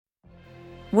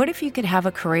What if you could have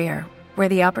a career where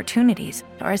the opportunities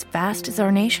are as vast as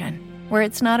our nation, where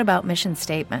it's not about mission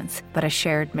statements, but a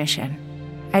shared mission?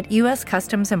 At U.S.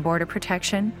 Customs and Border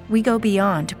Protection, we go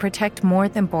beyond to protect more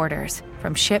than borders.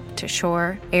 From ship to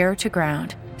shore, air to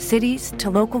ground, cities to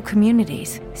local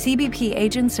communities, CBP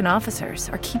agents and officers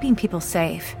are keeping people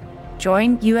safe.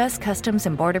 Join U.S. Customs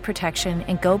and Border Protection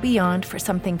and go beyond for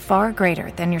something far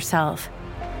greater than yourself.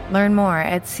 Learn more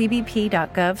at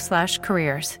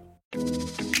cbp.gov/careers.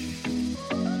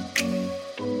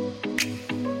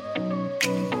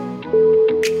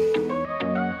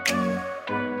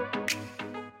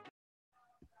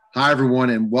 Hi, everyone,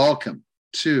 and welcome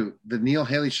to the Neil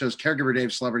Haley Show's Caregiver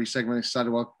Dave Celebrity Segment. Excited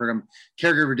to welcome program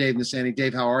Caregiver Dave Nassaney.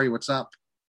 Dave, how are you? What's up?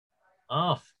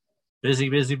 Oh, busy.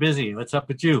 What's up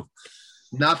with you?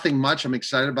 Nothing much. I'm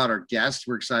excited about our guest.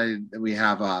 We're excited that we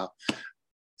have a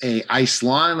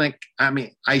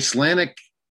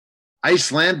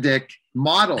Icelandic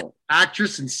model,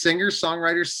 actress, and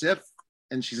singer-songwriter, Sif,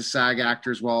 and she's a Saga actor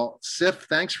as well. Sif,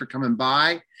 thanks for coming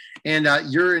by. And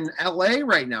you're in LA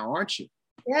right now, aren't you?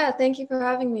 Yeah, thank you for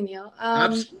having me, Neil.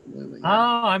 Absolutely.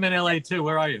 Oh, I'm in LA too.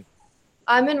 Where are you?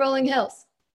 I'm in Rolling Hills.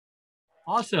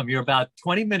 Awesome. You're about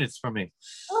 20 minutes from me.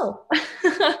 Oh,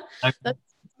 that's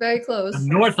very close. I'm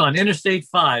north on Interstate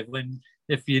 5.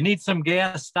 If you need some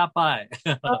gas, stop by.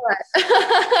 All right.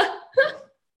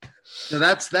 So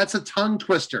that's a tongue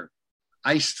twister.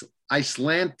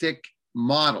 Icelandic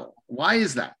model. Why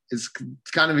is that? It's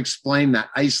kind of explain that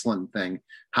Iceland thing,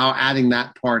 how adding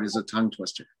that part is a tongue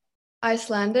twister.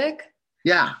 Icelandic?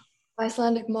 Yeah.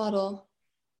 Icelandic model.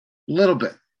 A little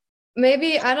bit.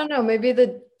 Maybe, I don't know, maybe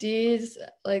the D's,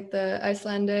 like the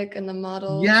Icelandic and the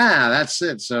model. Yeah, that's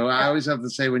it. So I always have to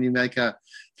say when you make a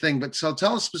thing, but so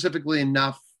tell us specifically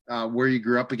enough where you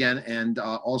grew up again and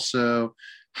also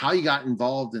how you got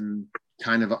involved in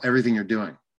kind of everything you're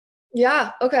doing.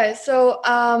 Yeah, okay. So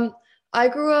I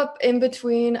grew up in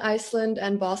between Iceland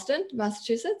and Boston,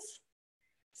 Massachusetts.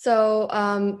 So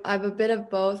I have a bit of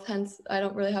both, hence I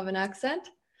don't really have an accent.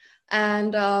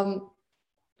 And You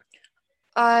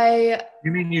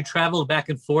mean you traveled back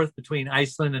and forth between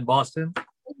Iceland and Boston?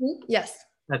 Mm-hmm. Yes.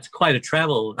 That's quite a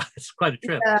travel. It's quite a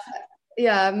trip.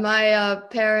 Yeah. My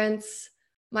parents,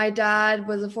 my dad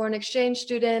was a foreign exchange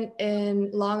student in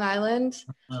Long Island.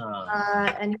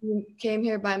 And he came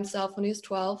here by himself when he was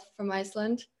 12 from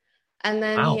Iceland. And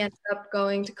then He ended up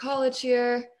going to college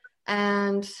here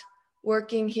and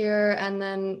working here, and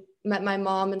then met my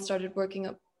mom and started working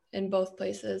up in both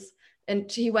places.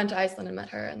 And he went to Iceland and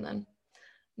met her, and then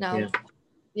now,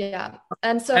 yeah.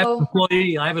 And so I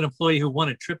have an employee who won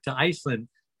a trip to Iceland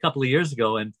a couple of years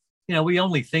ago, and we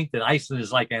only think that Iceland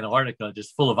is like Antarctica,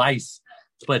 just full of ice.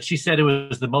 But she said it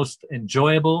was the most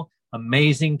enjoyable,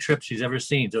 amazing trip she's ever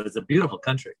seen. So it's a beautiful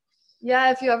country. Yeah,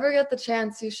 if you ever get the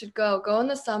chance, you should go. Go in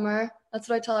the summer. That's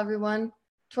what I tell everyone.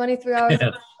 23 hours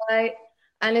of flight.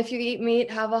 And if you eat meat,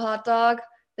 have a hot dog.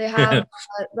 They have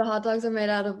the hot dogs are made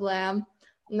out of lamb,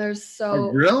 and they're so.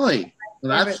 Oh, really?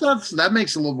 Well, that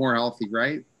makes it a little more healthy,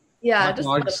 right? Yeah.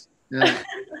 Yeah.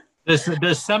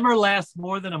 Does summer last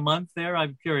more than a month there?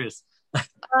 I'm curious.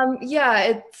 Yeah,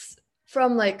 it's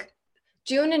from like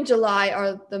June and July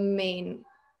are the main.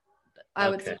 I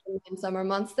would say the main summer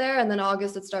months there, and then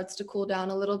August it starts to cool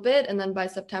down a little bit, and then by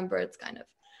September it's kind of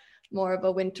more of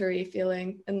a wintry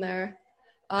feeling in there.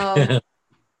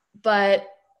 But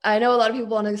I know a lot of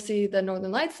people want to see the Northern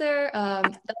Lights there.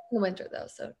 That's in the winter though,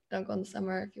 so don't go in the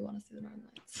summer if you want to see the Northern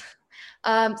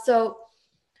Lights. So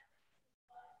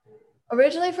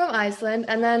originally from Iceland,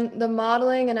 and then the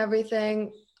modeling and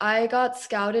everything, I got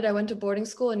scouted. I went to boarding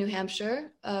school in New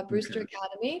Hampshire, Brewster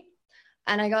Academy,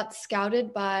 and I got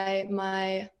scouted by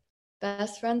my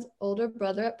best friend's older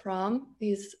brother at prom.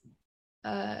 He's,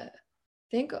 I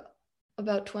think,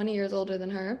 about 20 years older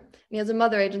than her. And he has a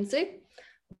mother agency.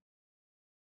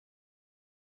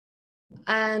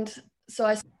 And so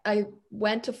I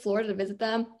went to Florida to visit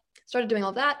them, started doing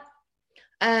all that,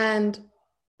 and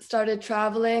started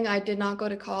traveling. I did not go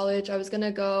to college. I was going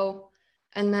to go,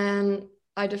 and then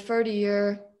I deferred a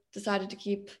year, decided to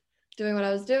keep doing what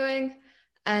I was doing,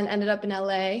 and ended up in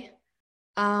LA.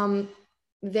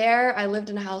 There, I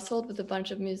lived in a household with a bunch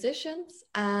of musicians,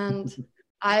 and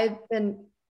I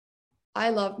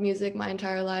loved music my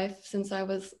entire life since I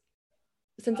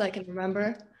can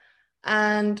remember.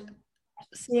 And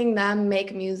seeing them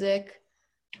make music,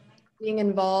 being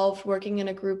involved, working in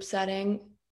a group setting,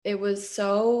 it was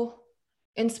so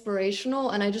inspirational.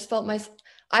 And I just felt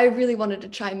I really wanted to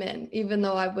chime in, even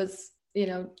though I was,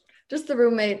 just the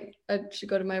roommate. I should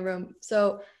go to my room.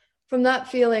 So from that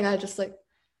feeling, I just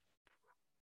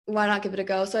why not give it a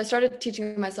go? So I started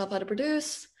teaching myself how to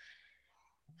produce.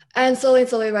 And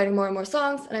slowly writing more and more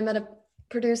songs. And I met a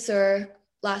producer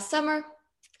last summer,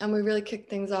 and we really kicked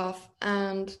things off.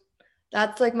 And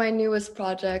that's like my newest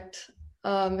project,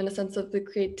 in a sense of the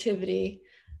creativity,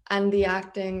 and the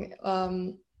acting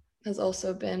has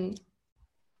also been,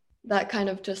 that kind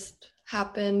of just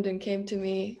happened and came to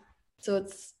me. So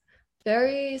it's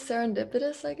very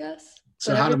serendipitous, I guess.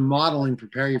 So how did modeling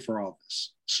prepare you for all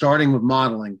this? Starting with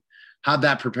modeling, how'd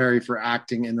that prepare you for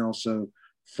acting and also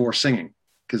for singing?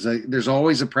 Because there's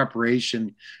always a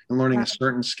preparation in learning a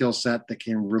certain skill set that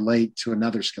can relate to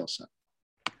another skill set.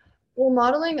 Well,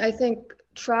 modeling, I think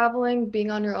traveling,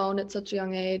 being on your own at such a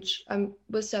young age. I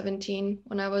was 17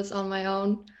 when I was on my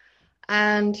own.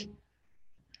 And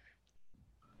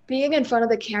being in front of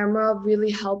the camera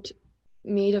really helped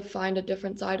me to find a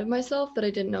different side of myself that I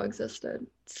didn't know existed.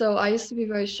 So I used to be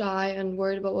very shy and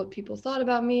worried about what people thought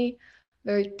about me,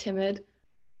 very timid.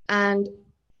 And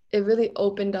it really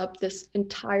opened up this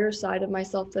entire side of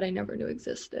myself that I never knew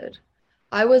existed.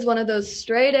 I was one of those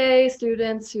straight A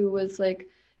students who was like,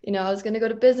 you know, I was going to go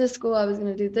to business school, I was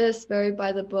going to do this, very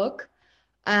by the book.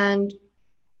 And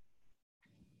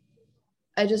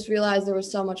I just realized there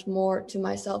was so much more to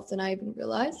myself than I even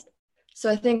realized. So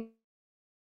I think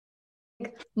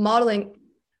modeling,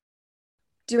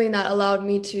 doing that allowed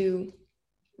me to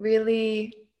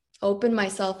really open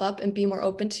myself up and be more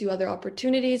open to other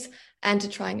opportunities and to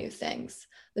try new things.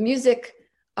 The music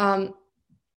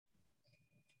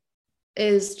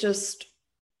is just,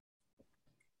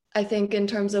 I think in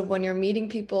terms of when you're meeting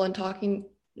people and talking,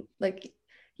 like,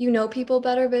 you know people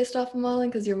better based off of modeling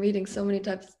because you're meeting so many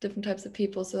different types of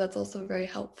people. So that's also very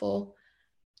helpful.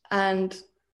 And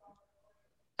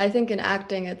I think in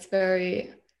acting, it's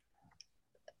very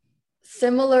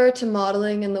similar to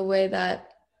modeling in the way that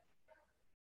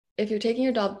if you're taking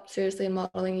your job seriously in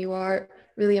modeling, you are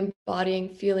really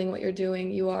embodying, feeling what you're doing.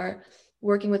 You are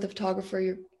working with a photographer,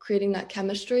 you're creating that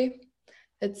chemistry.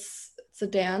 It's a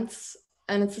dance.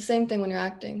 And it's the same thing when you're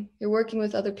acting. You're working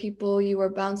with other people, you are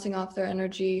bouncing off their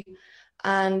energy,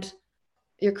 and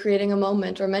you're creating a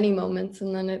moment or many moments,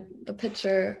 and then a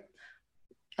picture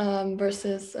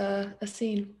versus a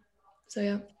scene. So,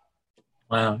 yeah.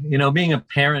 Wow. You know, being a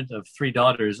parent of 3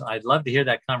 daughters, I'd love to hear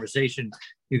that conversation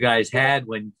you guys had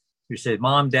when you said,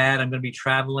 Mom, Dad, I'm going to be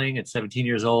traveling at 17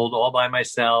 years old, all by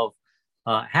myself.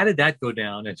 How did that go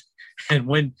down? And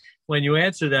when you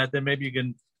answer that, then maybe you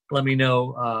can let me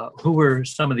know who were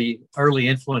some of the early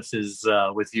influences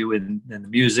with you in the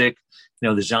music, you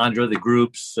know, the genre, the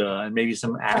groups, and maybe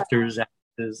some actors.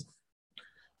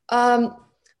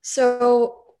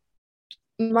 So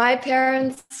my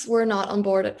parents were not on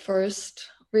board at first,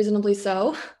 reasonably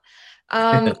so.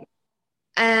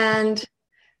 And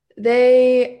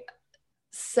they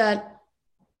set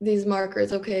these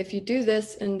markers. Okay, if you do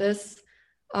this and this,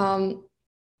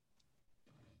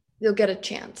 you'll get a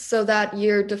chance. So that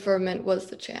year deferment was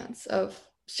the chance of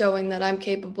showing that I'm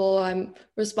capable, I'm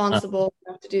responsible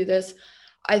enough to do this.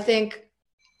 I think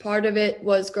part of it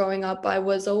was growing up, I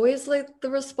was always like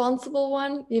the responsible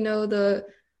one, you know, the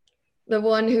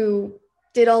one who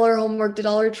did all her homework, did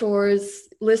all her chores,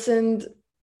 listened.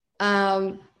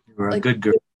 You were like, a good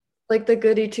girl. Like the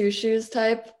goody two-shoes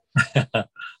type.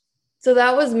 So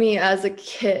that was me as a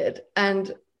kid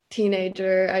and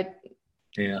teenager.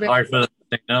 Hard for them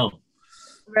to say no.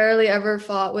 Rarely ever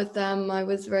fought with them. I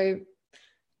was very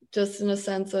just in a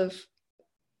sense of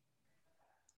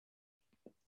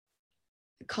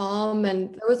calm,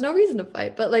 and there was no reason to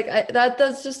fight. But like I think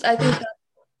that's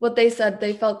what they said.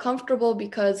 They felt comfortable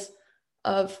because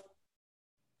of,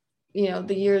 you know,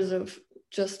 the years of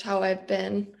just how I've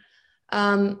been.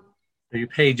 So you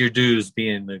paid your dues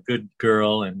being a good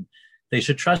girl, and they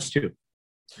should trust you.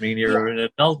 I mean, you're an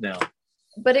adult now.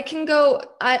 But it can go,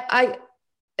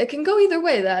 it can go either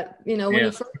way. That, you know, when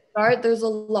you first start, there's a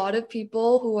lot of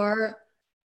people who are,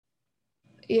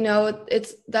 you know,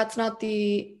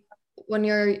 when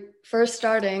you're first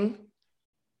starting,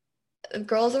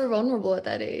 girls are vulnerable at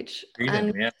that age.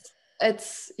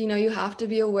 It's, you know, you have to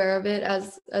be aware of it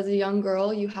as a young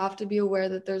girl. You have to be aware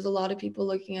that there's a lot of people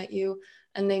looking at you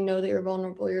and they know that you're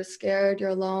vulnerable. You're scared, you're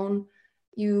alone.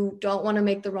 You don't want to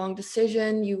make the wrong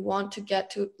decision. You want to get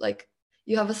to, like,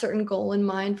 you have a certain goal in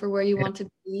mind for where you want to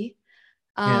be.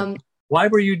 Why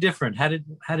were you different? How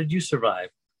did you survive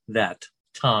that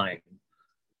time?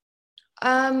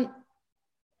 I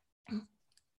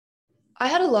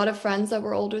had a lot of friends that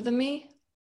were older than me.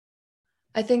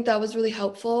 I think that was really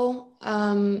helpful.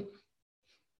 I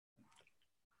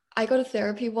go to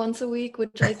therapy once a week,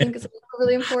 which I think is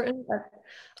really important.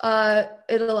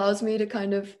 It allows me to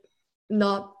kind of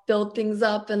not build things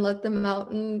up and let them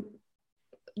out in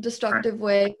destructive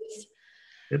ways.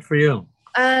 Good for you.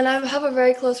 And I have a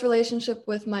very close relationship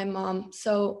with my mom.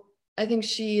 So I think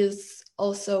she is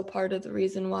also part of the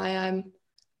reason why I'm,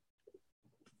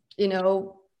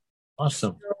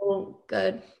 Awesome. so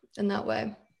good in that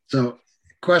way. So,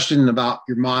 question about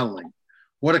your modeling.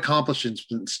 What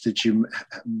accomplishments did you,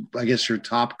 I guess your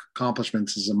top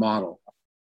accomplishments as a model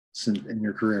in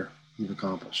your career you've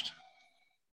accomplished?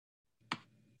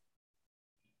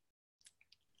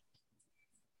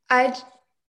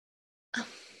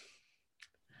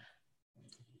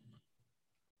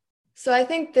 So I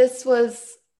think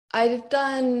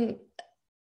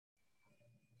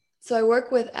I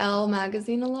work with Elle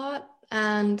magazine a lot,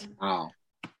 and Wow.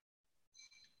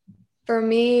 for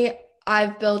me,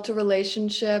 I've built a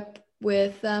relationship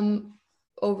with them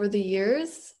over the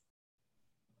years.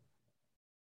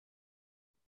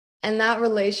 And that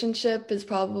relationship is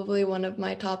probably one of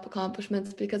my top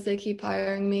accomplishments because they keep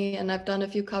hiring me, and I've done a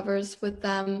few covers with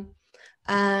them.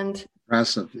 And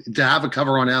impressive. To have a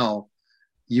cover on Elle,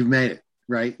 you've made it,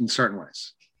 right? In certain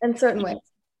ways. In certain ways.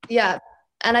 Yeah.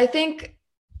 And I think,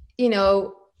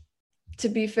 to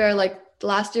be fair, like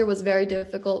last year was very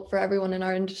difficult for everyone in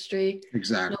our industry.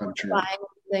 Exactly. No one's buying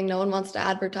anything, no one wants to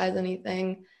advertise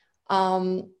anything.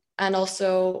 And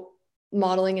also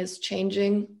modeling is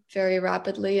changing very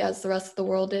rapidly, as the rest of the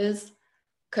world is,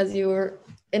 because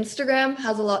Instagram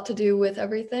has a lot to do with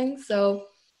everything. So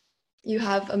you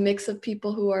have a mix of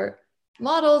people who are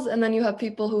models, and then you have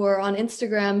people who are on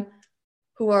Instagram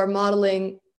who are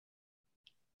modeling,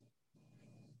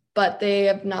 but they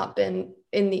have not been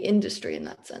in the industry in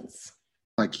that sense.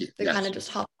 Like you. They kind of just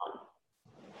hop on.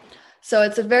 So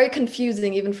it's a very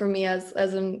confusing, even for me as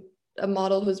a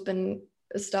model who's been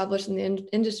established in the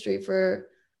industry for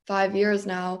 5 years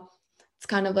now. It's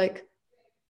kind of like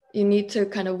you need to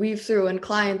kind of weave through, and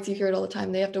clients, you hear it all the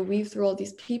time, they have to weave through all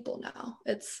these people now.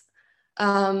 It's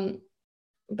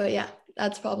but yeah,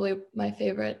 that's probably my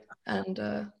favorite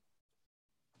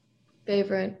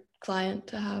client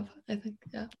to have, I think.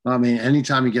 Yeah. I mean,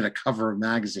 anytime you get a cover of a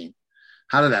magazine,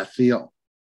 how did that feel,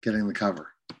 getting the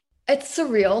cover? It's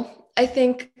surreal. I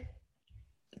think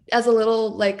as a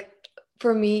little, like,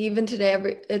 for me, even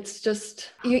today, it's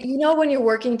just, when you're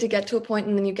working to get to a point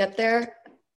and then you get there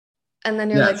and then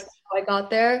you're like, oh, I got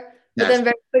there. But then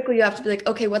very quickly you have to be like,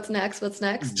 okay, what's next? What's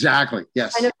next? Exactly.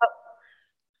 Yes.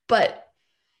 But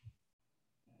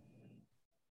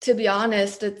to be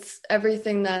honest, it's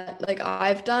everything that like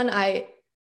I've done.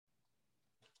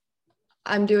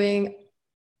 I'm doing,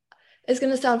 it's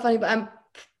going to sound funny, but I'm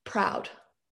proud.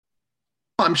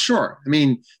 I'm sure. I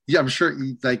mean, yeah, I'm sure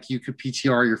you could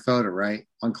PTR your photo, right?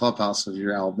 On Clubhouse of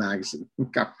your Elle magazine.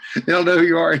 They don't know who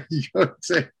you are. You go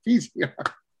say PTR.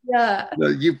 Yeah.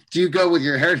 No, do you go with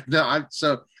your hair? No.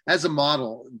 So as a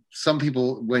model, some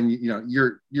people, when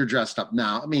you're dressed up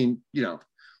now, I mean,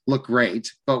 look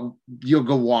great, but you'll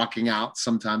go walking out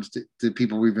sometimes to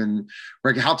people we've been.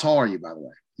 How tall are you, by the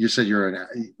way? You said you're a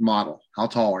model. How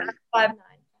tall are you? 5'9".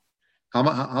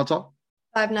 How tall?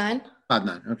 5'9".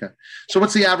 5'9". Okay. So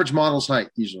what's the average model's height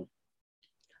usually?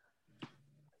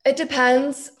 It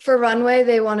depends. For runway,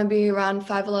 they want to be around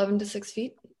 5'11" to 6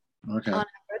 feet. Okay. On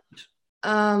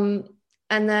average.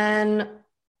 And then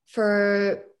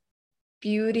for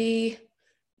beauty,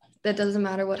 that doesn't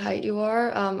matter what height you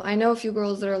are. I know a few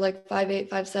girls that are like 5'8",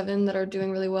 5'7" that are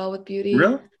doing really well with beauty.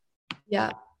 Really?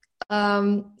 Yeah.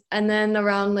 And then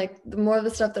around like the more of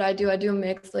the stuff that I do a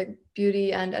mix like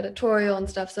beauty and editorial and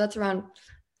stuff. So that's around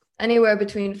anywhere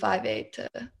between 5'8" to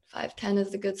 5'10"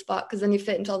 is a good spot, because then you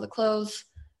fit into all the clothes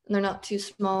and they're not too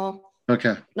small.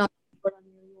 Okay. Not you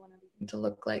want everything to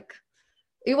look like,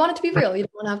 you want it to be real. You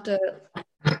don't have to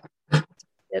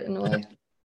get in a way.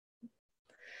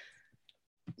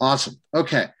 Awesome.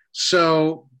 Okay.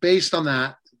 So based on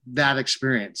that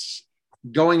experience,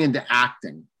 going into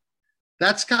acting,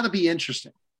 that's got to be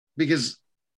interesting, because,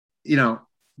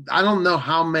 I don't know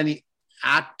how many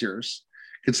actors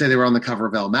could say they were on the cover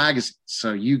of Elle magazine.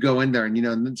 So you go in there and,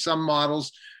 and then some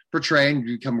models portray and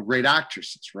become great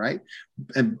actresses, right?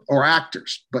 Or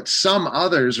actors, but some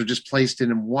others are just placed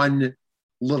in one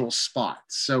little spot.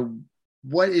 So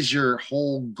what is your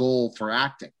whole goal for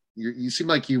acting? You seem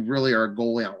like you really are a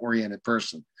goal-oriented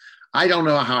person. I don't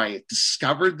know how I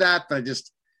discovered that, but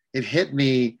it hit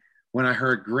me when I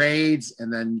heard grades,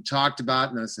 and then you talked about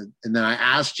it, and I said, and then I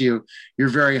asked you, you're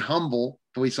very humble,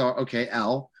 but we saw, okay,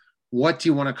 Elle, what do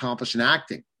you want to accomplish in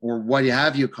acting? Or what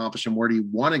have you accomplished, and where do you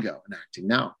want to go in acting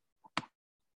now?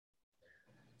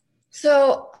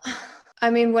 So, I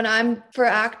mean, when I'm for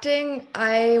acting,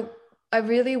 I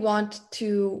really want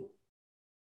to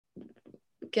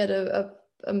get a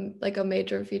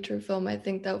major feature film. I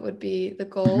think that would be the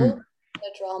goal,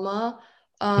 a drama.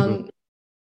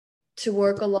 to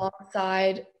work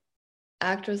alongside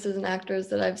actresses and actors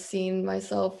that I've seen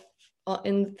myself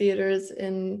in theaters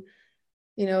in,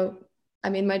 you know, I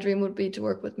mean, my dream would be to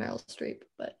work with Meryl Streep,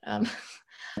 but Oh,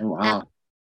 wow.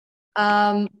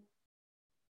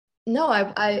 no,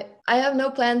 I have no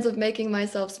plans of making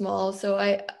myself small. So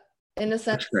I, in a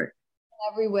sense, in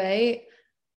every way,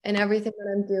 in everything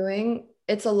that I'm doing,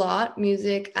 it's a lot,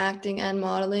 music, acting, and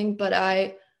modeling, but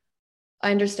I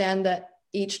understand that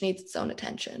each needs its own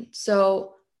attention.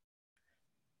 So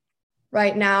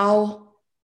right now,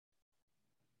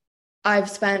 I've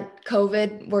spent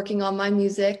COVID working on my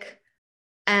music,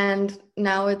 and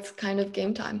now it's kind of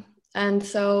game time. And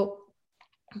so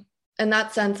in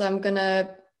that sense, I'm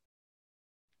gonna,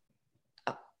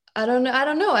 I don't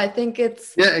know. I think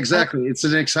it's... Yeah, exactly. It's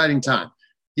an exciting time.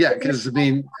 Yeah, because I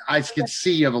mean, I could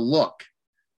see you have a look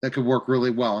that could work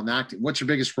really well in acting. What's your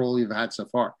biggest role you've had so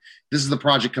far? This is the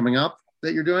project coming up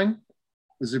that you're doing?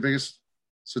 Is your biggest?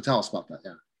 So tell us about that,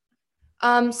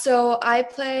 yeah. So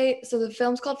the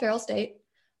film's called Feral State,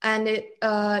 and it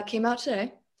came out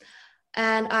today.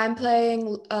 And I'm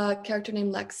playing a character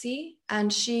named Lexi,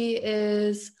 and she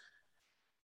is...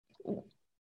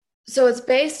 So it's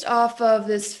based off of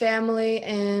this family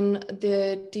in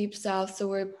the deep south. So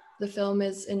where the film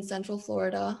is in Central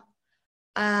Florida,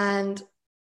 and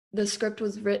the script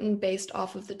was written based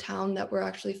off of the town that we're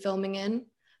actually filming in,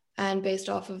 and based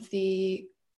off of the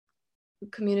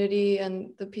community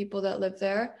and the people that live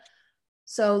there.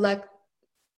 So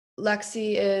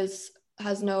Lexi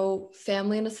has no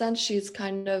family in a sense. She's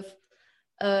kind of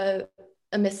a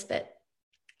misfit.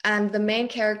 And the main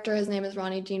character, his name is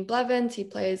Ronnie Jean Blevins. He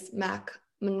plays Mac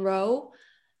Monroe.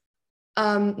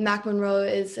 Mac Monroe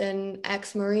is an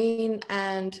ex-Marine,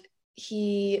 and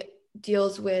he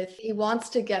wants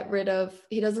to get rid of,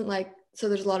 so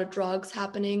there's a lot of drugs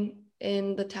happening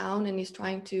in the town, and he's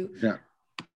trying to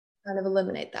kind of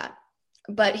eliminate that.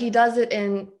 But he does it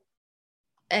in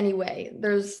any way.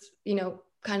 There's,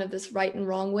 kind of this right and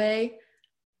wrong way.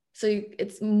 So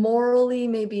it's morally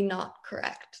maybe not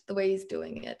correct the way he's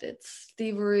doing it. It's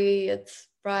thievery, it's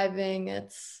bribing,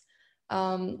 it's,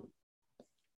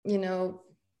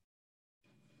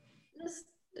 just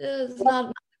is not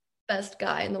the best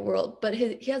guy in the world, but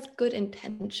he has good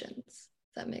intentions,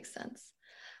 if that makes sense.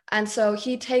 And so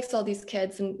he takes all these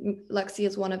kids, and Lexi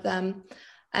is one of them,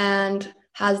 and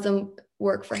has them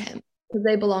work for him because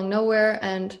they belong nowhere.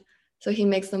 And so he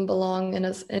makes them belong in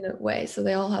a way. So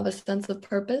they all have a sense of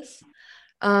purpose.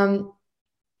 And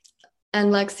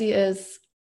Lexi is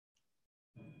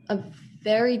a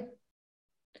very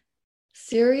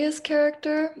serious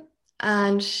character,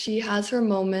 and she has her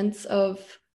moments of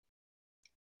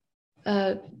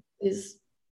I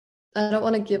don't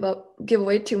want to give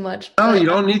away too much. Oh, you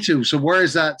don't need to. So where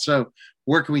is that? So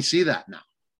where can we see that now?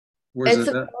 It's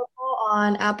available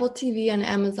on Apple TV and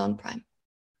Amazon Prime.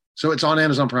 So it's on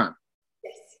Amazon Prime?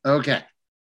 Yes. Okay.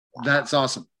 That's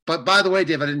awesome. But by the way,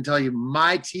 Dave, I didn't tell you,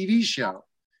 my TV show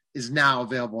is now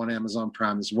available on Amazon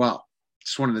Prime as well.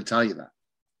 Just wanted to tell you that.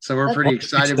 So we're pretty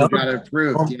excited. We got it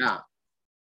approved. Yeah.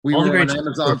 We were on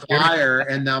Amazon Fire,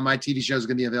 and now my TV show is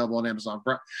going to be available on Amazon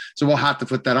Prime. So we'll have to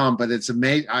put that on, but it's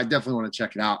amazing. I definitely want to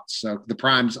check it out. So the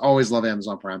Primes, always love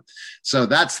Amazon Prime. So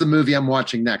that's the movie I'm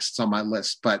watching next. It's on my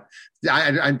list, but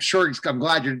I'm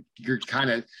glad you're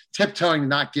kind of tiptoeing to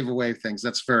not give away things.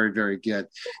 That's very, very good.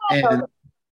 And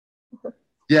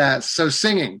yeah, so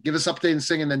singing, give us update in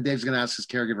singing, then Dave's going to ask his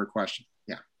caregiver question.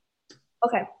 Yeah.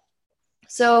 Okay.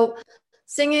 So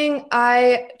singing,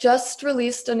 I just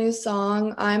released a new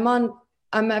song. I'm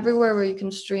everywhere where you can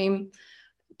stream,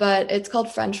 but it's called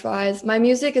French Fries. My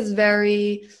music is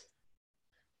very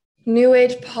new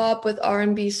age pop with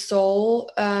R&B soul.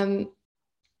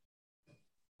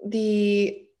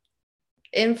 The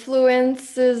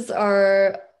influences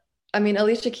are,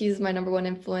 Alicia Keys is my number one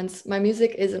influence. My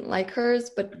music isn't like hers,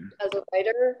 but as a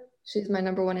writer, she's my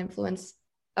number one influence.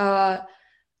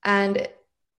 And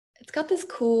it's got this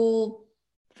cool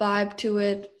vibe to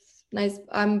it. Nice.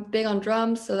 I'm big on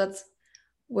drums, so that's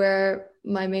where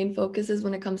my main focus is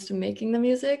when it comes to making the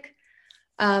music.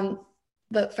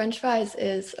 But French Fries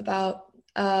is about,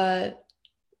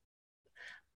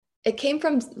 it came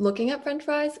from looking at French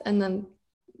fries and then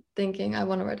thinking I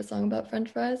want to write a song about French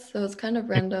fries. So it's kind of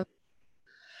random.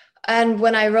 And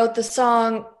when I wrote the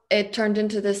song, it turned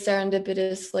into this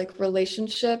serendipitous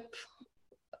relationship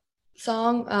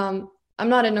song. I'm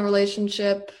not in a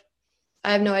relationship.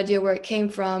 I have no idea where it came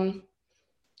from.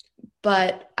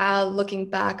 But looking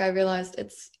back, I realized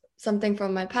it's something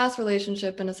from my past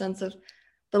relationship in a sense of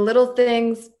the little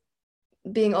things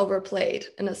being overplayed,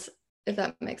 if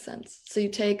that makes sense. So you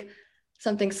take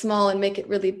something small and make it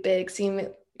really big, seem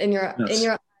it in your eyes,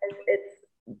 it's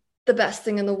the best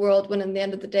thing in the world, when in the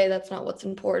end of the day, that's not what's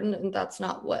important, and that's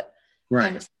not what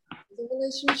kind of the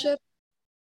relationship,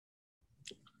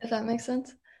 if that makes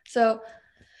sense. So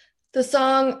the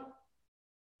song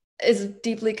is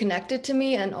deeply connected to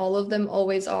me, and all of them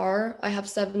always are. I have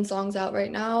 7 songs out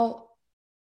right now,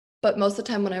 but most of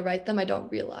the time when I write them, I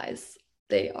don't realize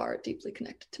they are deeply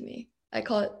connected to me. I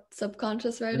call it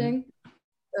subconscious writing.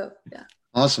 So yeah.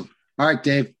 Awesome. All right,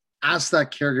 Dave, ask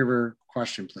that caregiver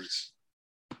question, please.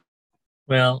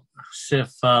 Well,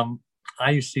 Sif, I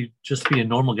used to just be a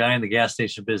normal guy in the gas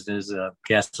station business, a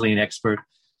gasoline expert.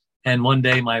 And one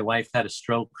day my wife had a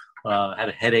stroke, had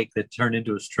a headache that turned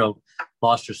into a stroke,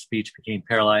 lost her speech, became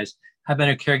paralyzed. I've been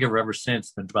a caregiver ever since.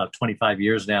 It's been about 25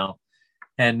 years now.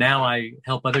 And now I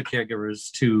help other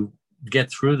caregivers to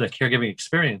get through the caregiving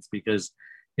experience, because,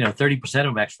 30% of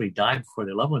them actually died before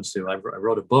their loved ones do. I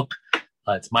wrote a book.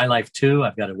 It's My Life Too.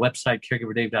 I've got a website,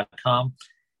 caregiverdave.com.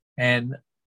 And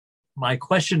my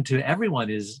question to everyone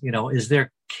is, is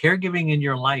there caregiving in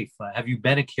your life? Have you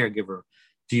been a caregiver?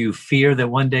 Do you fear that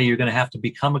one day you're going to have to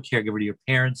become a caregiver to your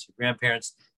parents, your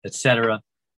grandparents, etc.?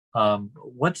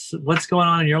 What's going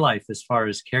on in your life as far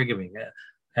as caregiving?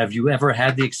 Have you ever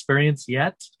had the experience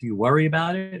yet? Do you worry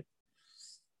about it?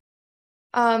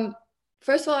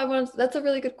 First of all, that's a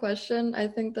really good question. I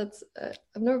think that's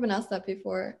I've never been asked that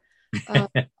before.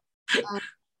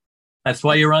 That's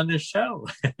why you're on this show.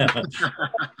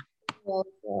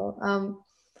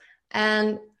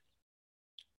 And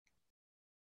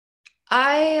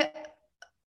I'm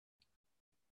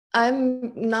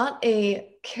not a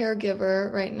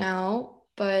caregiver right now,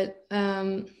 but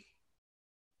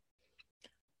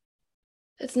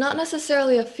it's not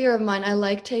necessarily a fear of mine. I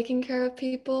like taking care of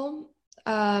people.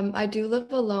 I do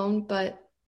live alone, but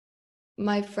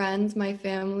my friends, my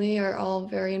family are all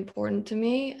very important to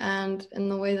me. And in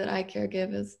the way that I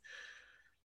caregive is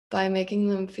by making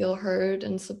them feel heard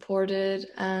and supported.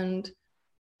 And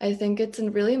I think it's a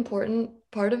really important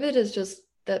part of it is just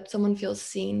that someone feels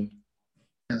seen.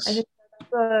 Yes. I think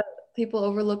people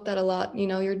overlook that a lot.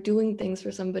 You're doing things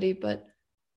for somebody, but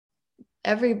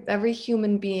every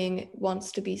human being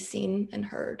wants to be seen and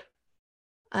heard.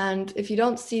 And if you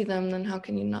don't see them, then how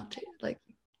can you not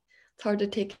it's hard to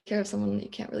take care of someone that you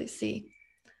can't really see.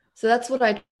 So that's what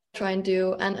I try and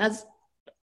do. And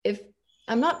if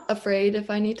I'm not afraid if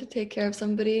I need to take care of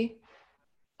somebody,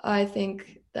 I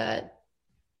think that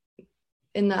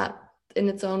in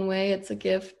its own way, it's a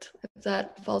gift if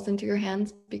that falls into your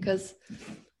hands, because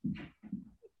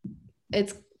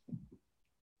it's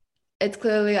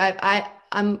clearly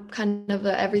I'm kind of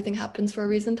a everything happens for a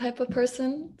reason type of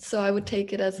person. So I would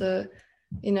take it as a,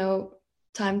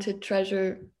 time to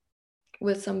treasure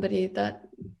with somebody that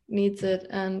needs it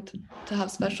and to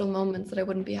have special moments that I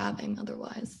wouldn't be having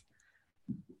otherwise.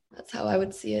 That's how I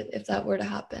would see it if that were to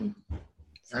happen.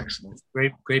 So. Excellent.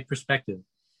 Great perspective.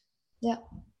 Yeah.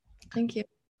 Thank you.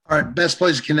 All right. Best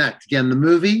place to connect. Again, the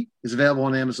movie is available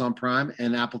on Amazon Prime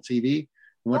and Apple TV.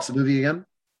 And what's the movie again?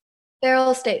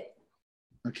 Feral State.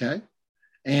 Okay.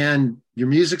 And your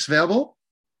music's available?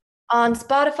 On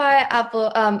Spotify,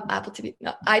 Apple TV,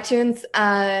 no, iTunes,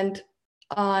 and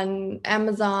on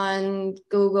Amazon,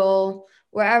 Google,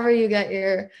 wherever you get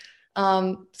your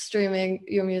streaming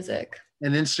your music.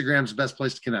 And Instagram's the best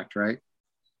place to connect, right?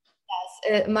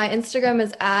 Yes. My Instagram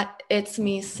is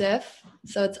 @itsmesif.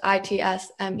 So it's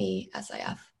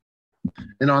ITSMESIF.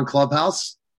 And on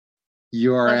Clubhouse,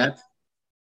 you are at?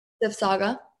 Sif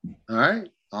Saga. All right.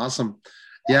 Awesome.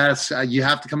 Yes, you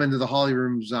have to come into the Holly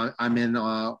rooms I'm in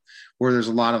where there's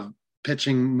a lot of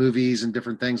pitching movies and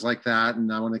different things like that.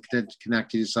 And I want to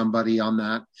connect you to somebody on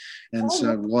that. And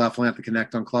so we'll definitely have to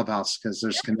connect on Clubhouse because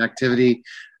there's connectivity.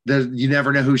 You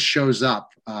never know who shows up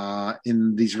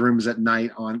in these rooms at night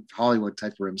on Hollywood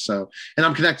type rooms. So, and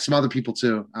I'm connected to some other people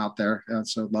too out there.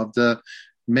 So I'd love to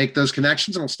make those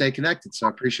connections and we'll stay connected. So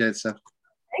I appreciate it, Seth.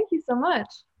 Thank you so much.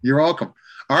 You're welcome.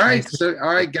 All right. So,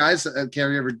 all right, guys,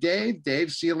 Caregiver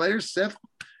Dave, see you later. Sif,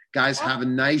 guys, have a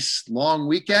nice long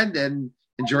weekend and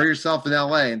enjoy yourself in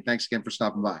LA. And thanks again for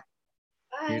stopping by.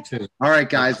 Bye. You too. All right,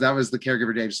 guys, that was the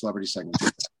Caregiver Dave Celebrity Segment.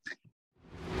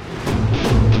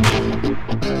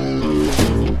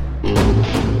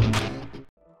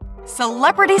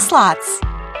 Celebrity Slots.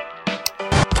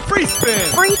 Free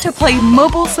spin. Free to play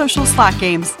mobile social slot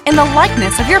games in the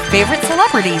likeness of your favorite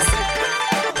celebrities.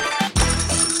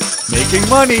 Making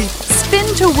money.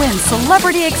 Spin to win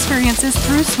celebrity experiences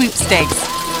through sweepstakes.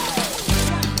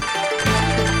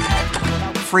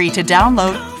 Free to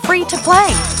download, free to play.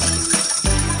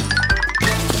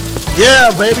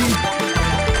 Yeah, baby.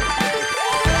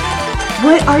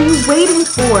 What are you waiting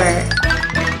for?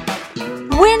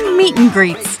 Win meet and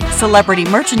greets, celebrity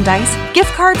merchandise,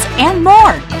 gift cards, and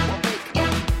more.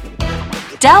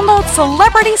 Download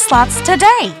Celebrity Slots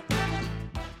today.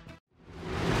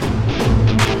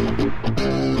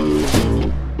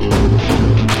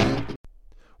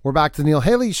 We're back to Neil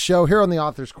Haley's show here on the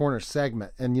Author's Corner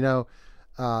segment. And,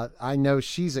 I know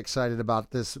she's excited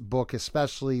about this book,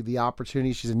 especially the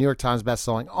opportunity. She's a New York Times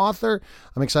bestselling author.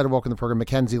 I'm excited to welcome to the program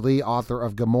Mackenzi Lee, author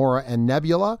of Gamora and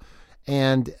Nebula.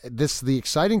 And the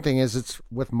exciting thing is it's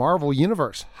with Marvel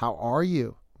Universe. How are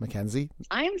you, Mackenzi?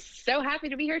 I'm so happy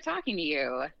to be here talking to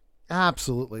you.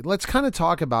 Absolutely. Let's kind of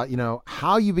talk about,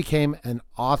 how you became an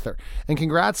author. And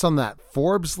congrats on that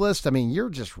Forbes list. I mean, you're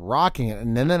just rocking it.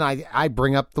 And then I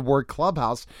bring up the word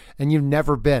Clubhouse, and you've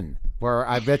never been, where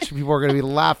I bet you people are going to be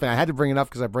laughing. I had to bring it up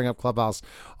because I bring up Clubhouse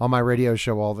on my radio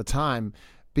show all the time,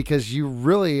 because you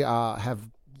really have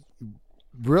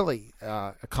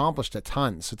accomplished a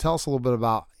ton. So tell us a little bit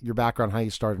about your background, how you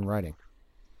started in writing.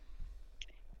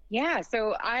 Yeah,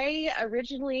 so I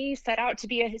originally set out to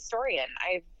be a historian.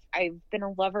 I've been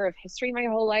a lover of history my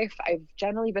whole life. I've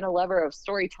generally been a lover of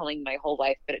storytelling my whole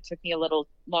life, but it took me a little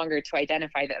longer to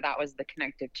identify that was the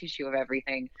connective tissue of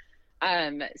everything.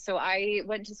 So I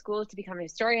went to school to become a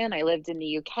historian. I lived in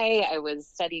the UK. I was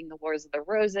studying the Wars of the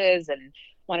Roses and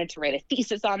wanted to write a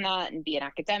thesis on that and be an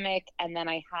academic. And then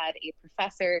I had a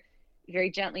professor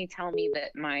very gently tell me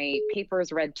that my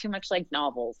papers read too much like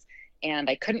novels, and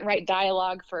I couldn't write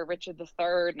dialogue for Richard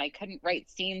III, and I couldn't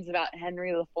write scenes about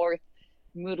Henry IV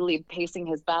moodily pacing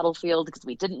his battlefield because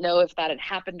we didn't know if that had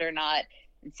happened or not.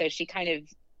 And so she kind of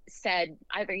said,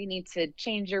 either you need to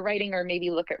change your writing or maybe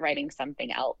look at writing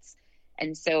something else.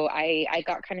 And so I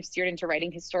got kind of steered into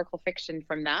writing historical fiction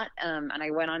from that. And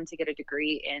I went on to get a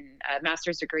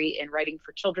master's degree in writing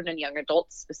for children and young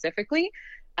adults specifically.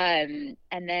 And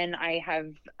then I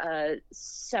have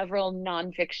several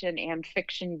nonfiction and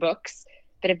fiction books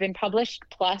that have been published,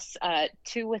 plus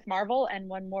 2 with Marvel and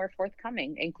 1 more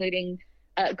forthcoming, including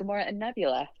Gamora and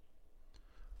Nebula.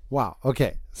 Wow.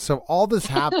 Okay. So all this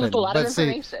happened. A lot of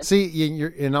information.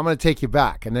 And I'm going to take you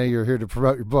back. I know you're here to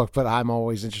promote your book, but I'm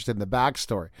always interested in the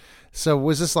backstory. So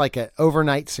was this like an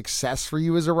overnight success for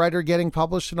you as a writer, getting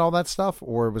published and all that stuff,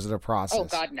 or was it a process? Oh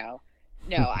God, no.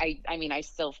 I mean, I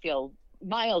still feel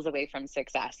miles away from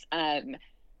success.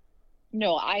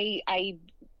 No, I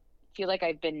feel like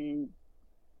I've been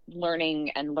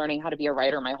learning how to be a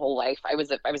writer my whole life. I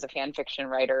was a fan fiction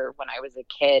writer when I was a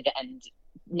kid and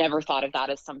never thought of that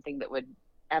as something that would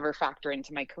ever factor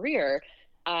into my career.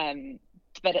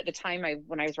 But at the time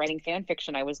when I was writing fan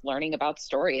fiction, I was learning about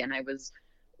story, and I was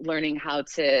learning how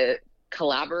to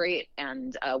collaborate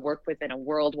and work within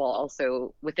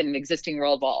an existing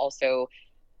world while also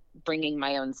bringing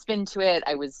my own spin to it.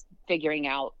 I was figuring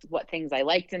out what things I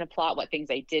liked in a plot, what things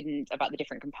I didn't, about the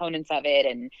different components of it,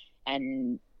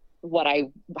 and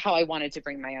how I wanted to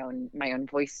bring my own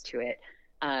voice to it.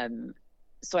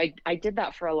 So I did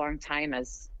that for a long time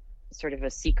as sort of a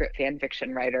secret fan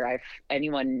fiction writer. I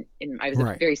was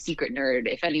a very secret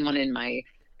nerd. If anyone in my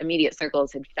immediate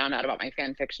circles had found out about my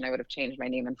fan fiction, I would have changed my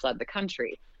name and fled the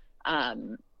country.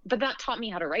 But that taught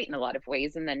me how to write in a lot of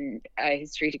ways. And then a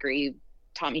history degree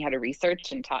taught me how to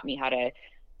research and taught me how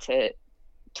to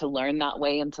learn that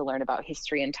way and to learn about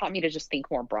history, and taught me to just think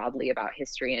more broadly about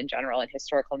history in general and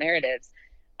historical narratives.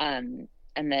 And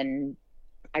then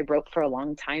I wrote for a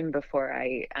long time before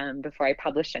I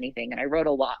published anything, and I wrote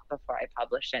a lot before I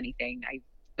published anything.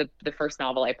 The first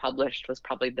novel I published was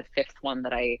probably the 5th one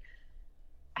that I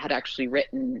had actually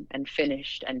written and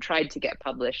finished and tried to get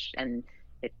published, and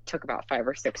it took about 5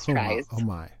 or 6 tries. Oh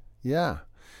my. Yeah.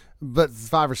 But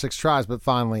 5 or 6 tries, but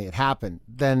finally it happened.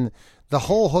 Then the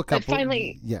whole hookup.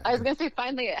 Finally, yeah. I was going to say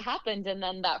finally it happened, and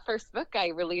then that first book I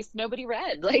released, nobody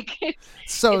read.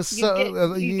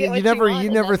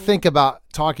 You never think about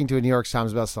talking to a New York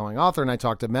Times bestselling author, and I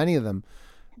talked to many of them.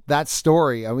 That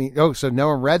story, so no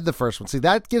one read the first one. See,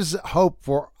 that gives hope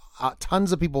for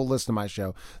tons of people who listen to my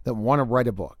show that want to write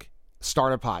a book,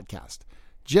 start a podcast.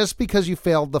 Just because you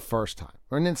failed the first time,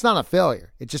 and it's not a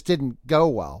failure, it just didn't go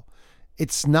well.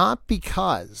 It's not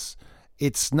because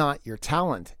it's not your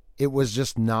talent. It was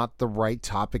just not the right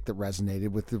topic that resonated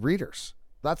with the readers.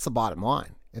 That's the bottom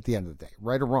line at the end of the day,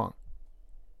 right or wrong.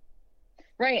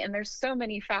 Right. And there's so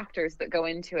many factors that go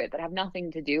into it that have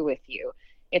nothing to do with you.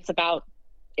 It's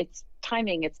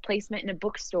timing, it's placement in a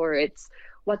bookstore, it's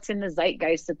what's in the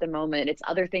zeitgeist at the moment, it's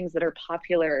other things that are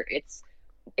popular, it's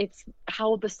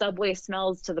how the subway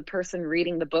smells to the person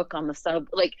reading the book on the sub.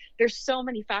 Like, there's so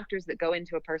many factors that go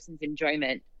into a person's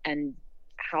enjoyment and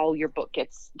how your book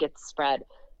gets spread.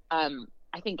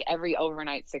 I think every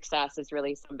overnight success is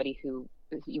really somebody who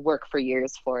you work for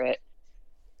years for it.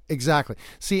 Exactly.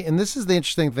 See, and this is the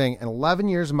interesting thing. In 11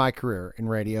 years of my career in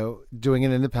radio, doing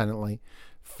it independently,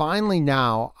 finally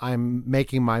now I'm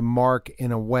making my mark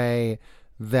in a way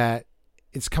that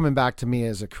it's coming back to me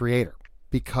as a creator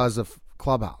because of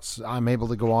Clubhouse. I'm able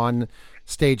to go on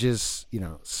stages,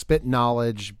 spit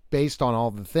knowledge based on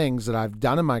all the things that I've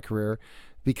done in my career,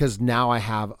 because now I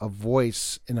have a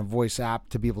voice in a voice app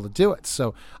to be able to do it.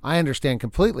 So I understand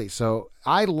completely. So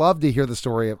I love to hear the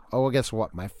story of, oh, well, guess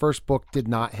what? My first book did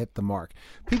not hit the mark.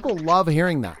 People love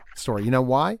hearing that story. You know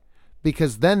why?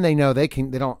 Because then they know they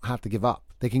don't have to give up.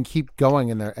 They can keep going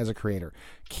in there as a creator,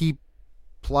 keep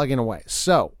plugging away.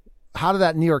 So how did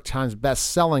that New York Times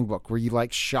best-selling book, were you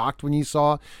like shocked when you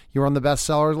saw you were on the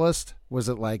bestseller list? Was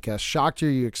it like shocked,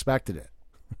 or you expected it?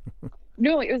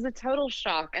 No, it was a total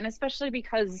shock. And especially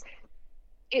because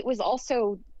it was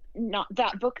also not,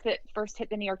 that book that first hit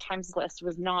the New York Times list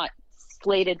was not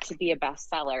slated to be a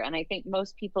bestseller. And I think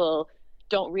most people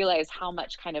don't realize how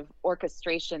much kind of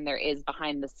orchestration there is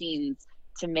behind the scenes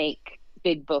to make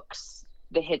big books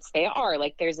the hits they are.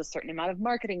 Like, there's a certain amount of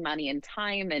marketing money and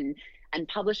time and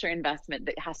publisher investment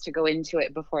that has to go into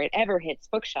it before it ever hits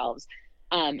bookshelves.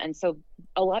 And so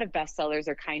a lot of bestsellers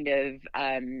are kind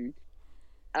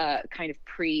of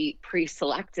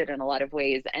pre-selected in a lot of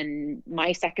ways. And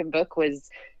my second book was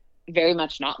very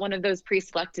much not one of those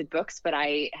pre-selected books, but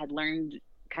I had learned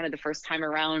kind of the first time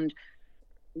around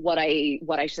what I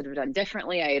should have done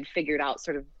differently. I had figured out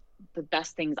sort of the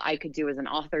best things I could do as an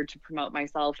author to promote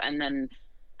myself. And then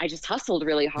I just hustled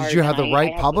really hard. Did you have the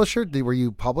right publisher? Were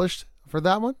you published for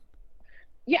that one?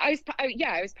 Yeah,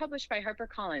 I was published by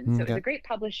HarperCollins. So it was a great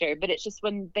publisher, but it's just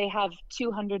when they have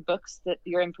 200 books that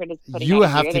your imprint is putting you out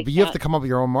have a to, year, but you have to come up with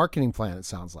your own marketing plan. It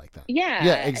sounds like that.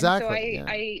 Yeah, exactly. And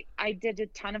so I did a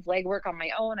ton of legwork on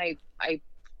my own. I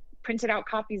printed out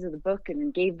copies of the book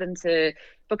and gave them to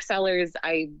booksellers.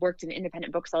 I worked in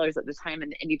independent booksellers at the time,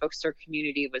 and the indie bookstore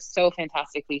community was so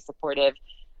fantastically supportive.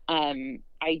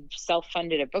 I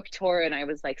self-funded a book tour, and I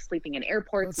was like sleeping in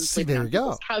airports and sleeping on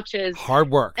people's couches. Hard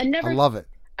work. And never, I love it.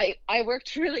 I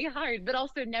worked really hard, but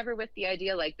also never with the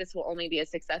idea like this will only be a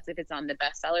success if it's on the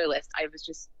bestseller list. I was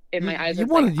just in my eyes. You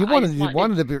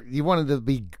wanted to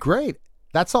be great.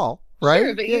 That's all, right?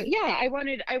 Sure, but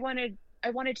I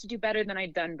wanted to do better than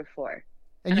I'd done before,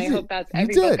 and I hope that's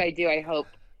every book I do. I hope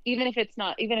even if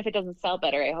it doesn't sell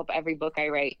better, I hope every book I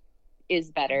write is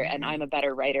better, and I'm a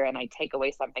better writer, and I take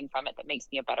away something from it that makes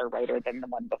me a better writer than the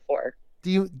one before.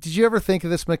 Did you ever think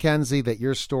of this, Mackenzi, that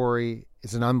your story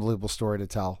is an unbelievable story to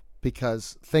tell?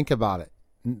 Because think about it.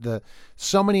 Do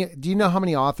you know how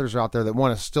many authors are out there that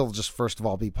want to still just first of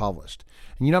all be published?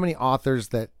 And you know how many authors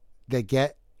that they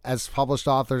get as published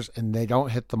authors and they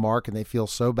don't hit the mark and they feel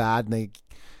so bad and they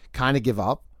kind of give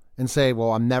up and say,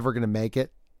 well, I'm never going to make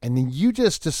it. And then you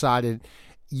just decided,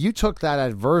 you took that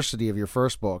adversity of your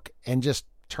first book and just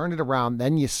turned it around.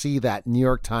 Then you see that New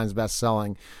York Times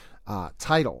best-selling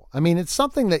title. I mean, it's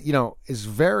something that, is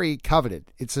very coveted.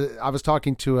 I was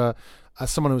talking to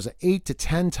someone who was an 8 to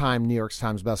 10 time New York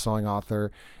Times best-selling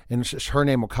author, and her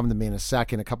name will come to me in a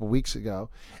second, a couple of weeks ago.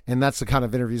 And that's the kind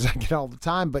of interviews I get all the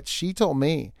time. But she told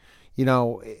me,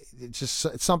 it's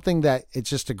something that it's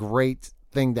just a great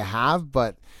thing to have,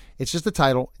 but it's just a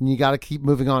title and you got to keep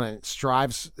moving on. And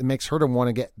it makes her to want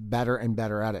to get better and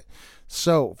better at it.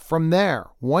 So from there,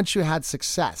 once you had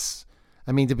success,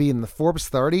 I mean, to be in the Forbes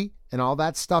 30 and all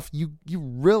that stuff, you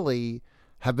really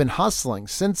have been hustling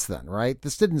since then, right?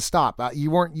 This didn't stop.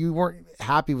 You weren't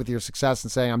happy with your success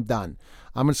and saying, I'm done.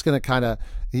 I'm just going to kind of,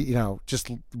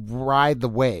 just ride the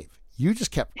wave. You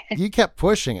kept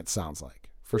pushing, it sounds like,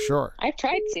 for sure. I've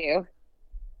tried to.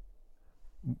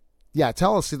 Yeah,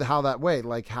 tell us how that way,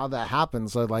 like how that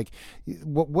happens. So like,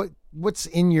 what's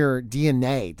in your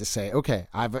DNA to say, okay,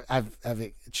 I've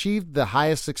achieved the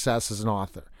highest success as an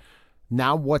author.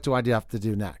 Now, what do I have to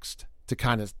do next to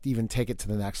kind of even take it to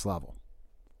the next level?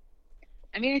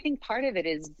 I mean, I think part of it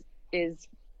is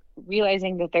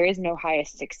realizing that there is no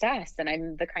highest success, and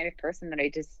I'm the kind of person that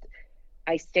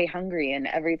I stay hungry, and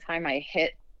every time I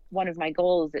hit one of my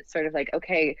goals, it's sort of like,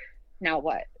 okay, now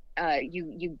what?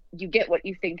 You get what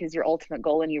you think is your ultimate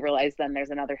goal, and you realize then there's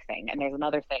another thing, and there's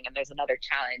another thing, and there's another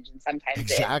challenge, and sometimes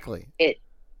exactly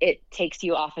it takes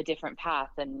you off a different path.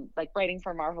 And like writing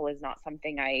for Marvel is not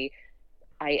something I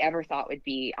ever thought would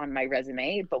be on my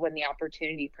resume, but when the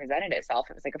opportunity presented itself,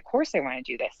 it was like, of course I want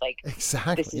to do this. Like,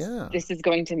 exactly, this is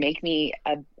going to make me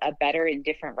a better and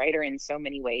different writer in so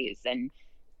many ways. And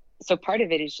so part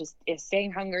of it is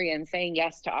staying hungry and saying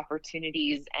yes to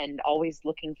opportunities, and always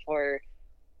looking for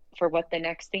what the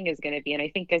next thing is going to be. And I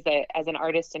think as an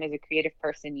artist and as a creative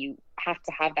person, you have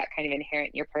to have that kind of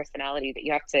inherent in your personality, that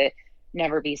you have to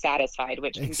never be satisfied,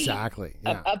 which can exactly. be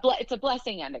Yeah. It's a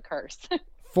blessing and a curse.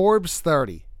 Forbes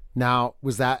 30. Now,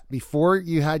 was that before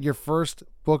you had your first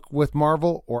book with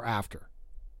Marvel or after?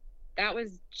 That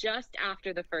was just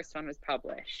after the first one was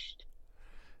published.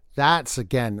 That's,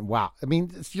 again, wow. I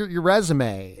mean, your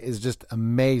resume is just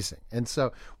amazing. And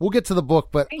so we'll get to the book,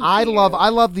 but I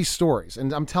love these stories.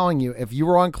 And I'm telling you, if you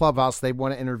were on Clubhouse, they'd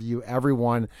want to interview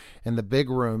everyone in the big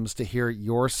rooms to hear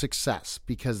your success,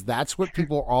 because that's what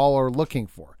people all are looking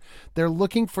for. They're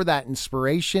looking for that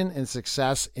inspiration and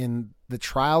success in the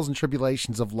trials and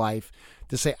tribulations of life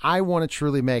to say, I want to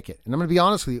truly make it. And I'm going to be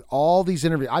honest with you, all these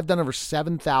interviews, I've done over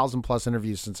 7,000 plus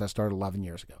interviews since I started 11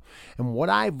 years ago. And what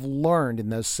I've learned in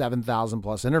those 7,000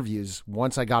 plus interviews,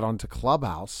 once I got onto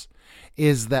Clubhouse,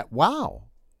 is that, wow,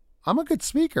 I'm a good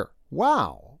speaker.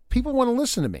 Wow, people want to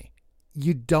listen to me.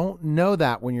 You don't know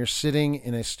that when you're sitting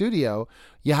in a studio.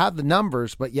 You have the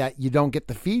numbers, but yet you don't get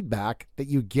the feedback that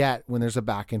you get when there's a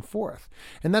back and forth.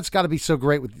 And that's got to be so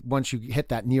great with once you hit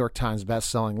that New York Times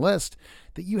best-selling list,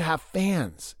 that you have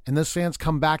fans, and those fans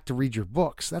come back to read your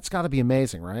books. That's got to be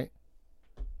amazing, right?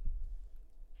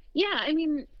 Yeah, I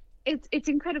mean, it's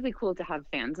incredibly cool to have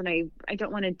fans, and I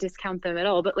don't want to discount them at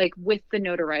all, but like with the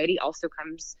notoriety also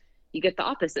comes, you get the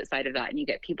opposite side of that, and you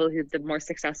get people who, the more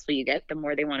successful you get, the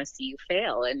more they want to see you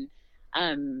fail. And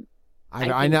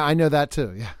I know that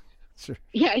too. Yeah, sure.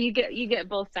 Yeah, you get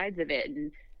both sides of it,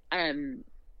 and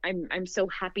I'm so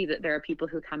happy that there are people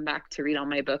who come back to read all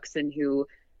my books and who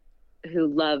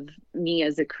love me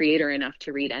as a creator enough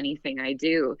to read anything I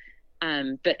do.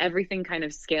 But everything kind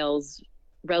of scales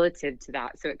relative to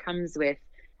that, so it comes with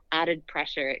added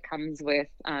pressure. It comes with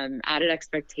added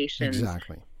expectations.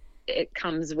 Exactly. It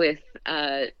comes with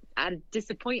added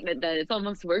disappointment that it's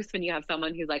almost worse when you have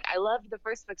someone who's like, I loved the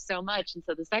first book so much, and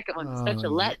so the second one was such a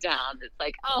letdown. It's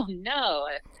like, oh no,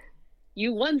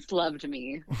 you once loved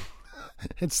me.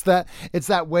 It's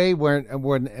that way when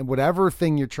whatever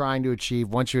thing you're trying to achieve,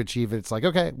 once you achieve it, it's like,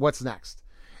 okay, what's next?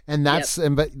 And that's,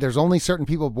 yep. But there's only certain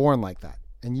people born like that,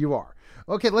 and you are.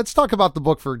 Okay, let's talk about the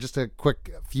book for just a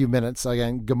quick few minutes.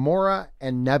 Again, Gamora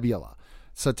and Nebula.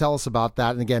 So tell us about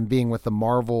that. And again, being with the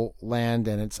Marvel land,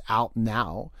 and it's out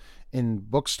now in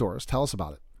bookstores. Tell us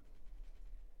about it.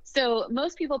 So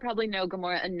most people probably know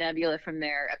Gamora and Nebula from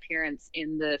their appearance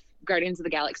in the Guardians of the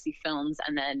Galaxy films,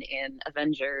 and then in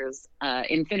Avengers,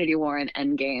 Infinity War, and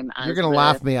Endgame. You're going to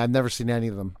laugh at me. I've never seen any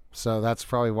of them. So that's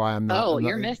probably why I'm not. Oh,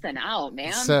 you're missing out,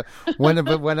 man. So when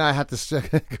I have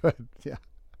to go ahead. Yeah.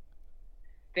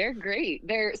 They're great.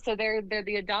 They're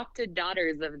the adopted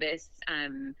daughters of this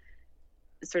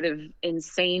sort of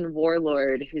insane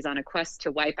warlord who's on a quest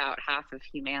to wipe out half of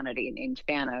humanity, named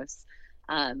Thanos.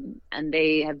 And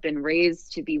they have been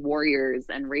raised to be warriors,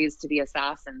 and raised to be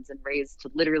assassins, and raised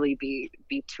to literally be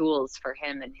tools for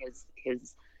him and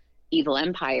his evil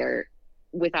empire,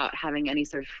 without having any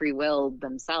sort of free will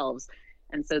themselves.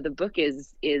 And so the book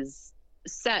is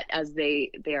set as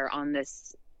they are on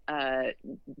this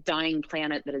dying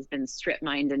planet that has been strip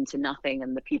mined into nothing,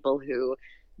 and the people who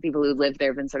live there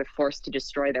have been sort of forced to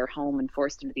destroy their home and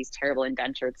forced into these terrible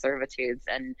indentured servitudes.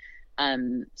 And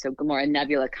so Gamora and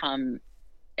Nebula come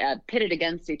pitted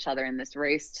against each other in this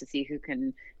race to see who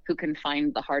can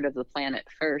find the heart of the planet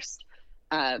first.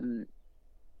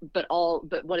 But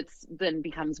what it's then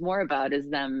becomes more about is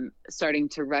them starting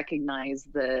to recognize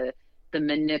the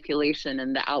manipulation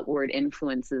and the outward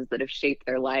influences that have shaped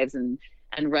their lives, and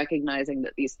recognizing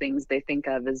that these things they think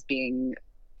of as being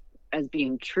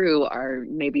true are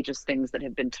maybe just things that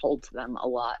have been told to them a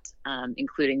lot,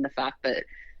 including the fact that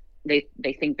they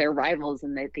think they're rivals,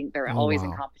 and they think they're always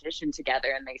in competition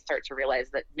together, and they start to realize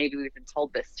that maybe we've been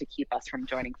told this to keep us from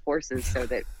joining forces, so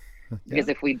that because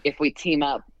if we team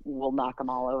up, we'll knock them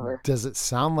all over. Does it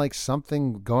sound like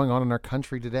something going on in our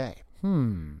country today?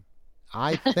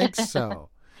 I think so.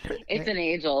 It's an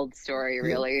age-old story,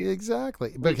 really. Yeah,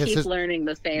 exactly. We keep learning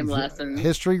the same lessons.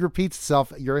 History repeats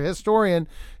itself. You're a historian.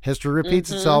 History repeats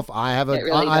itself. I have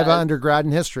an undergrad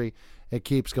in history. It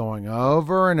keeps going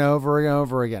over and over and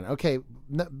over again. Okay,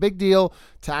 big deal.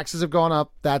 Taxes have gone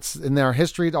up. That's in their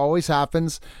history. It always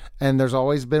happens. And there's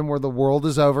always been where the world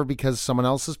is over because someone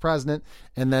else is president.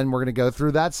 And then we're going to go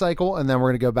through that cycle. And then we're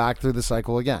going to go back through the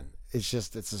cycle again. It's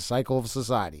a cycle of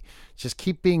society. Just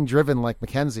keep being driven like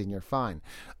Mackenzie and you're fine.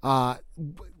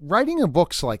 Writing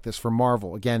books like this for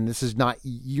Marvel, again, this is not,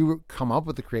 you come up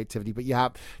with the creativity, but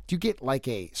do you get like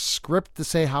a script to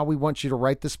say how we want you to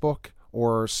write this book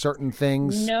or certain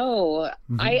things? No,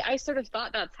 I sort of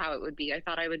thought that's how it would be. I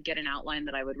thought I would get an outline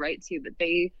that I would write to, but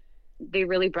they they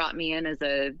really brought me in as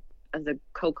a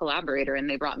co-collaborator, and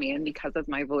they brought me in because of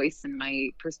my voice and my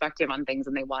perspective on things,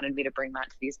 and they wanted me to bring that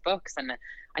to these books. And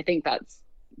I think that's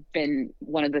been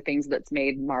one of the things that's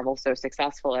made Marvel so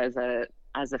successful as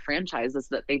a franchise, is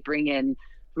that they bring in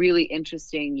really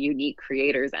interesting, unique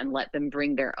creators and let them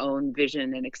bring their own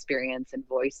vision and experience and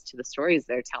voice to the stories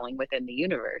they're telling within the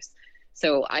universe.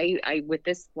 So I with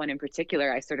this one in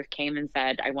particular, I sort of came and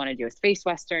said, I want to do a space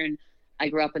Western. I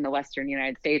grew up in the Western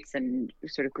United States and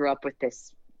sort of grew up with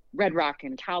this Red Rock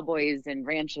and cowboys and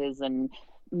ranches and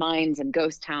mines and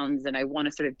ghost towns. And I want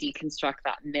to sort of deconstruct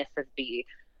that myth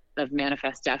of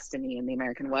manifest destiny in the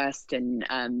American West, and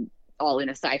all in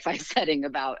a sci-fi setting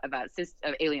about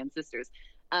alien sisters.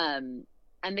 And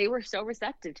they were so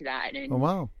receptive to that, and oh,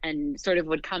 wow. And sort of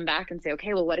would come back and say,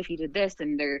 okay, well, what if you did this?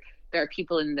 And there are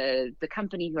people in the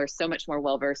company who are so much more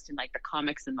well-versed in like the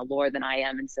comics and the lore than I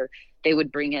am. And so they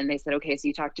would bring in, they said, okay, so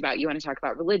you want to talk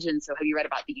about religion. So have you read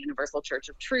about the Universal Church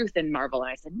of Truth in Marvel?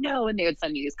 And I said, no. And they would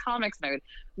send me these comics and I would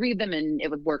read them and it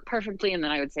would work perfectly. And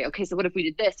then I would say, okay, so what if we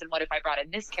did this? And what if I brought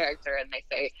in this character? And they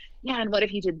say, yeah. And what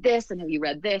if you did this? And have you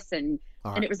read this? And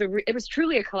it was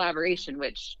truly a collaboration,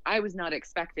 which I was not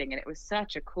expecting. And it was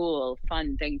such a cool,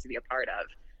 fun thing to be a part of.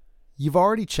 You've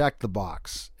already checked the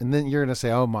box, and then you're going to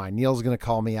say, oh my, Neil's going to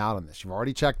call me out on this. You've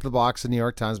already checked the box of New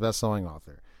York Times bestselling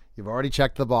author. You've already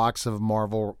checked the box of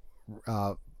Marvel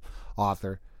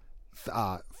author,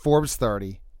 Forbes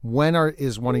 30. When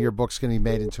is one of your books going to be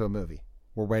made into a movie?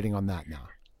 We're waiting on that now.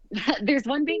 There's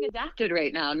one being adapted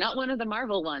right now, not one of the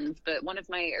Marvel ones, but one of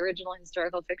my original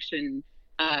historical fiction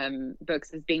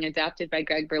books is being adapted by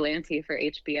Greg Berlanti for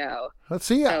HBO. Let's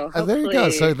see. So there you go.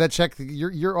 So that check,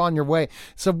 you're on your way.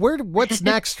 So what's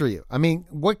next for you? I mean,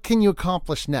 what can you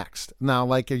accomplish next? Now,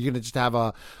 like, are you going to just have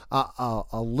a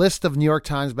list of New York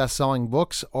Times best-selling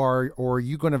books, or are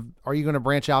you going to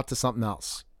branch out to something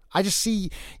else? I just see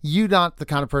you not the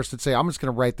kind of person to say, I'm just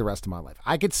going to write the rest of my life.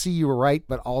 I could see you write,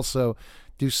 but also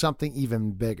do something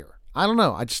even bigger. I don't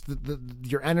know. I just,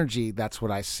 your energy, that's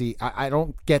what I see. I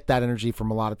don't get that energy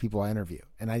from a lot of people I interview,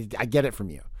 and I get it from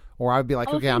you. Or I'd be like,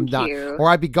 okay, I'm done. Or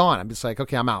I'd be gone. I'm just like,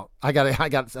 okay, I'm out.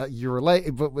 You were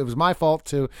late, but it was my fault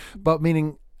too. But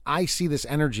meaning I see this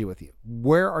energy with you.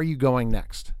 Where are you going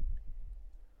next?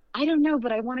 I don't know,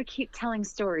 but I want to keep telling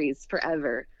stories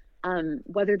forever.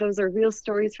 Whether those are real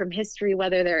stories from history,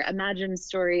 whether they're imagined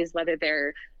stories, whether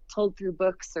they're told through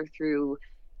books or through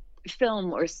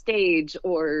film or stage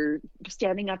or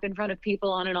standing up in front of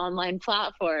people on an online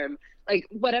platform, like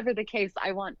whatever the case,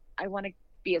 I want to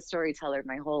be a storyteller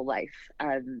my whole life.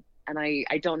 And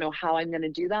I don't know how I'm going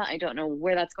to do that. I don't know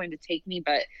where that's going to take me,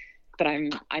 but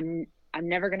I'm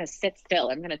never going to sit still.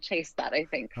 I'm going to chase that, I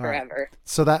think, forever. Right.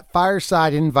 So that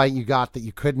fireside invite you got that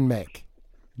you couldn't make,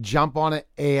 jump on it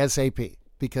ASAP,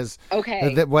 because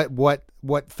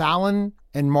what Fallon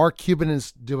and Mark Cuban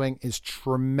is doing is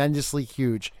tremendously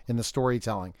huge in the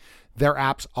storytelling. Their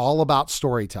app's all about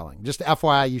storytelling. Just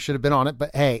FYI, you should have been on it,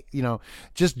 but hey,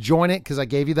 just join it because I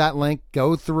gave you that link.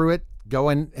 Go through it. Go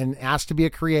in and ask to be a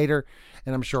creator,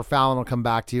 and I'm sure Fallon will come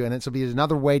back to you. And it's will be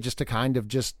another way just to kind of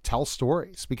just tell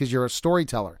stories because you're a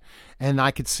storyteller. And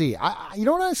I could see, you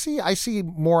know what I see? I see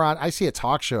more on. I see a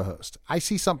talk show host. I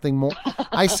see something more.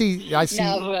 I see.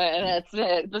 No, that's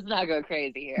it. Let's not go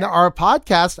crazy here. No, or a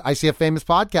podcast. I see a famous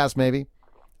podcast. Maybe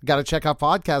got to check out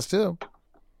podcasts too.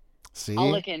 See,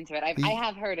 I'll look into it. I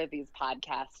have heard of these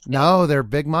podcasts. No, they're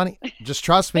big money. Just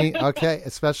trust me. Okay.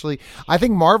 Especially, I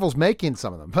think Marvel's making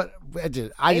some of them, but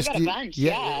I just, got a bunch,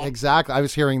 yeah, exactly. I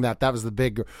was hearing that was the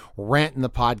big rant in the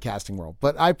podcasting world,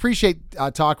 but I appreciate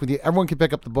talking with you. Everyone can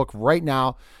pick up the book right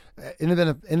now.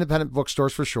 Independent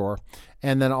bookstores for sure.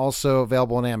 And then also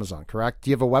available on Amazon, correct?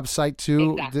 Do you have a website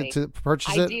too to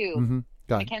purchase it? I do. Mm-hmm.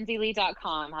 Go ahead.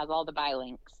 MackenzieLee.com has all the buy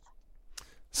links.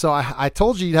 So I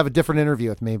told you you'd have a different interview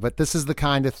with me, but this is the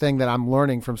kind of thing that I'm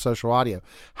learning from social audio.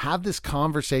 Have this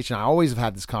conversation. I always have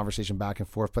had this conversation back and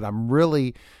forth, but I'm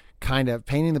really kind of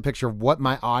painting the picture of what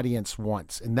my audience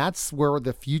wants. And that's where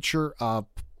the future of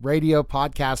radio,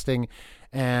 podcasting,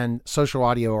 and social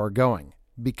audio are going,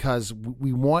 because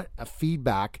we want a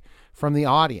feedback from the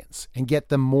audience and get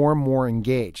them more and more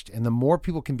engaged. And the more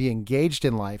people can be engaged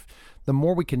in life, the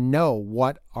more we can know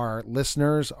what our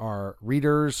listeners, our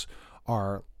readers,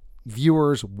 our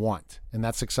viewers want. And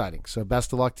that's exciting. So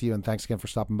best of luck to you. And thanks again for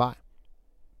stopping by.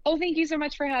 Oh, thank you so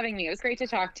much for having me. It was great to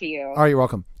talk to you. All right. You're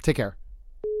welcome. Take care.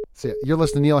 See you. You're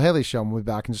listening to Neil Haley's show. And we'll be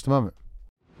back in just a moment.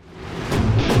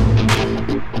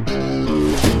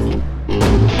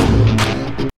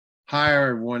 Hi,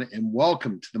 everyone, and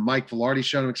welcome to the Mike Vilardi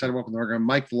show. I'm excited to welcome the program.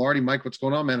 Mike Vilardi. Mike, what's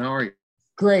going on, man? How are you?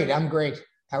 Great. I'm great.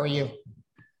 How are you?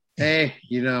 Hey,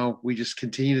 we just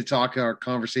continue to talk. Our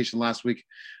conversation last week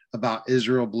about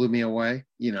Israel blew me away,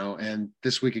 and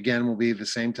this week again will be the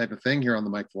same type of thing here on the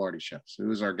Mike Vilardi Show. So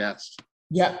who's our guest?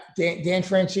 Yeah, Dan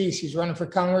Franzese. He's running for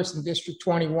Congress in District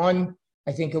 21.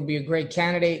 I think he'll be a great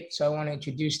candidate. So I want to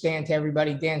introduce Dan to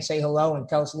everybody. Dan, say hello and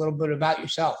tell us a little bit about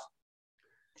yourself.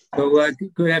 So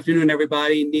good afternoon,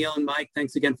 everybody. Neil and Mike,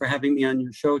 thanks again for having me on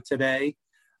your show today.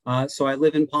 So I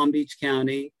live in Palm Beach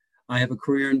County. I have a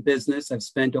career in business. I've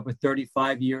spent over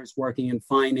 35 years working in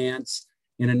finance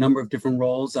in a number of different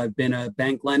roles. I've been a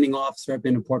bank lending officer. I've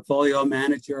been a portfolio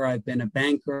manager. I've been a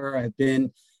banker. I've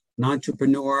been an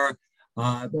entrepreneur.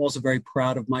 I'm also very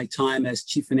proud of my time as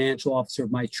chief financial officer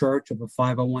of my church, of a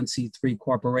 501c3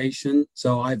 corporation.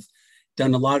 So I've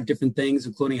done a lot of different things,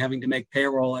 including having to make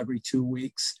payroll every 2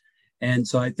 weeks. And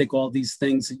so I think all these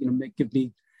things, give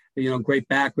me, great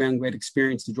background, great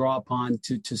experience to draw upon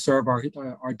to serve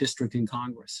our district in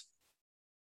Congress.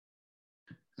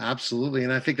 Absolutely.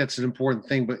 And I think that's an important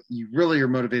thing, but you really are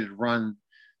motivated to run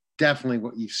definitely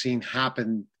what you've seen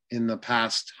happen in the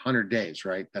past 100 days,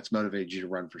 right? That's motivated you to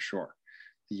run for sure.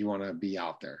 You want to be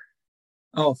out there.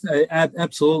 Oh,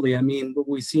 absolutely. I mean, what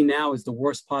we see now is the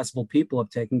worst possible people have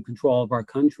taken control of our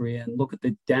country, and look at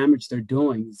the damage they're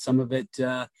doing. Some of it,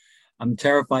 I'm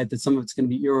terrified that some of it's going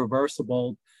to be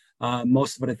irreversible.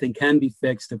 Most of it, I think, can be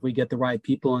fixed if we get the right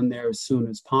people in there as soon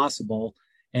as possible.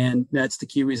 And that's the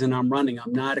key reason I'm running.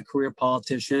 I'm not a career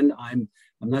politician. I'm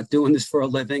not doing this for a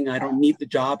living. I don't need the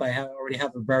job. I already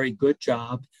have a very good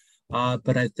job.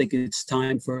 But I think it's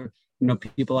time for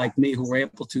people like me who were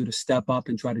able to step up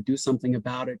and try to do something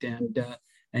about it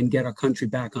and get our country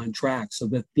back on track. So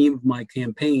the theme of my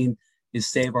campaign is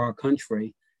Save Our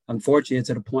Country. Unfortunately,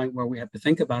 it's at a point where we have to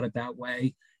think about it that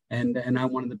way. And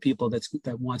I'm one of the people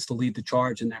that wants to lead the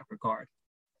charge in that regard.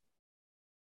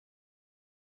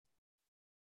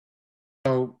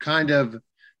 So kind of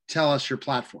tell us your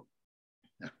platform.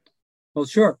 Yeah. Well,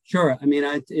 sure. I mean,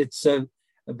 it's a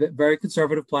very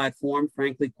conservative platform,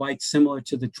 frankly, quite similar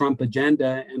to the Trump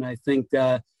agenda. And I think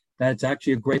that's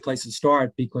actually a great place to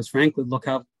start because, frankly, look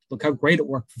how great it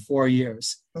worked for 4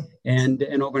 years. And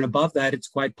over and above that, it's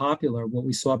quite popular. What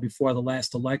we saw before the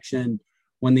last election,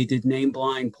 when they did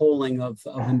name-blind polling of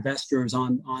investors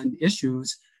on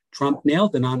issues, Trump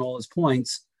nailed it on all his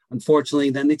points. Unfortunately,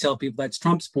 then they tell people that's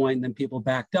Trump's point, and then people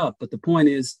backed up. But the point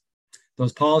is,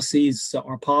 those policies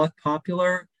are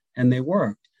popular, and they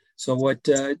worked. So what,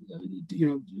 we're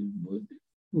going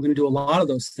to do a lot of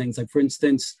those things. Like, for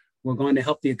instance, we're going to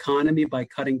help the economy by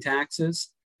cutting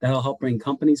taxes. That'll help bring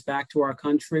companies back to our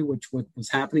country, which was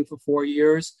happening for 4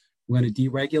 years. We're going to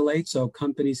deregulate so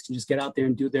companies can just get out there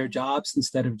and do their jobs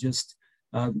instead of just,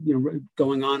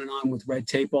 going on and on with red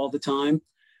tape all the time.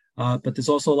 But there's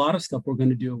also a lot of stuff we're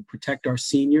going to do. Protect our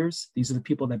seniors. These are the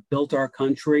people that built our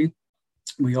country.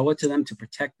 We owe it to them to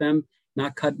protect them,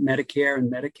 not cut Medicare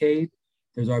and Medicaid.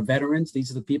 There's our veterans.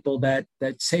 These are the people that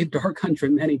saved our country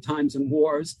many times in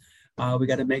wars. We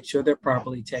got to make sure they're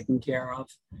properly taken care of.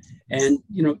 And,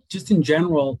 just in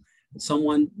general,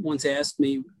 someone once asked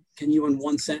me, can you in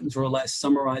one sentence or less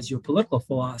summarize your political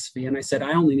philosophy? And I said,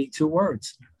 I only need 2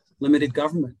 words: limited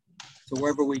government. So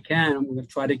wherever we can, we're going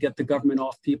to try to get the government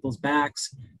off people's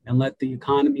backs and let the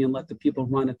economy and let the people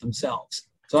run it themselves.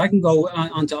 So I can go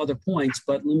on to other points,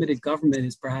 but limited government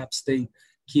is perhaps the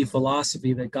key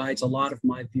philosophy that guides a lot of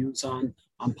my views on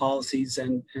policies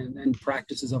and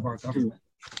practices of our government.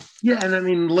 Yeah, and I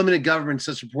mean, limited government is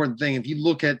such an important thing. If you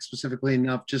look at specifically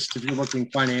enough, just if you're looking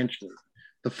financially,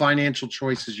 the financial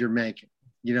choices you're making,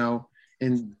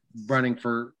 in running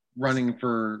for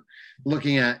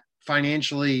looking at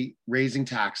financially raising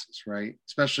taxes, right?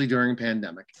 Especially during a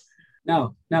pandemic.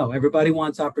 No, everybody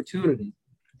wants opportunity.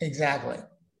 Exactly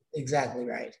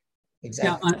right.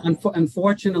 Exactly. Yeah,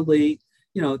 unfortunately,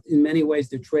 in many ways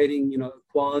they're trading,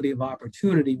 quality of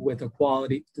opportunity with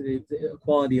equality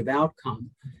of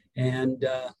outcome. And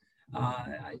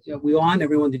we want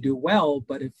everyone to do well,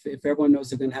 but if everyone knows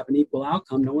they're going to have an equal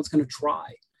outcome, no one's going to try.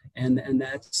 And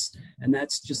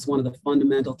that's just one of the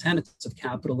fundamental tenets of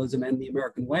capitalism and the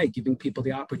American way, giving people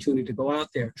the opportunity to go out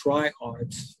there, try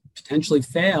hard, potentially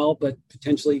fail, but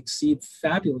potentially exceed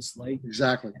fabulously.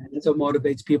 Exactly. And that's what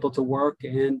motivates people to work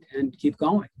and keep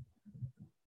going.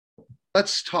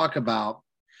 Let's talk about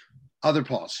other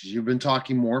policies. You've been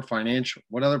talking more financial.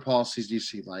 What other policies do you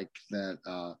see like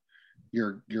that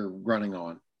you're running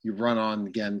on? You've run on,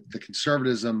 again, the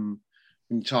conservatism.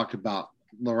 When you talk about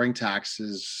lowering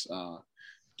taxes,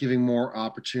 giving more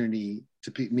opportunity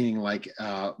to people, meaning like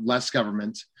less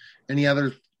government. Any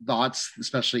other thoughts,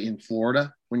 especially in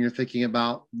Florida, when you're thinking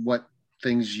about what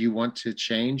things you want to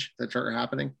change that are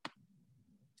happening?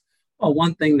 Well,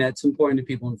 one thing that's important to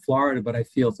people in Florida, but I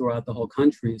feel throughout the whole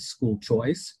country, is school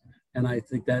choice. And I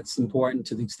think that's important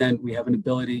to the extent we have an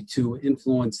ability to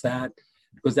influence that,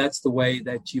 because that's the way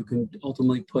that you can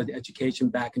ultimately put education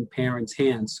back in parents'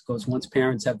 hands. Because once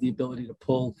parents have the ability to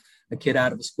pull a kid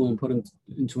out of a school and put them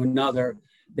into another,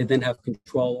 they then have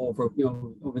control over,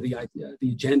 over the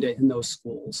agenda in those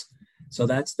schools. So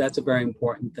that's a very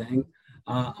important thing.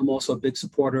 I'm also a big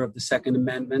supporter of the Second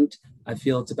Amendment. I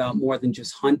feel it's about more than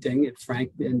just hunting. It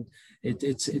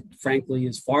frankly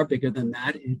is far bigger than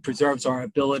that. It preserves our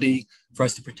ability for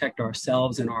us to protect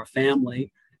ourselves and our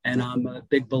family. And I'm a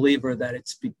big believer that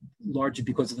it's largely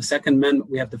because of the Second Amendment.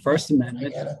 We have the First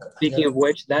Amendment. Speaking of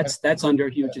which, that's under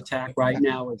huge attack right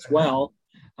now as well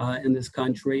in this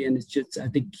country. And it's just, I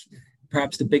think,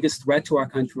 perhaps the biggest threat to our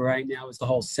country right now is the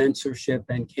whole censorship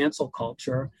and cancel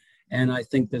culture. And I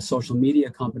think the social media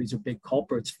companies are big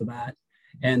culprits for that,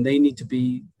 and they need to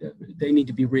be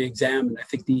re-examined. I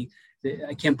think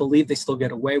I can't believe they still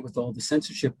get away with all the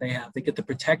censorship they have. They get the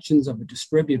protections of a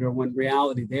distributor when in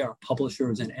reality they are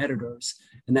publishers and editors,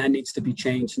 and that needs to be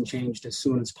changed as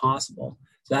soon as possible.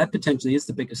 So that potentially is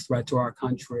the biggest threat to our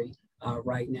country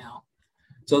right now.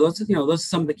 So those are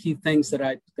some of the key things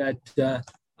that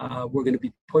we're going to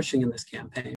be pushing in this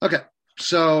campaign. Okay.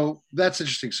 So that's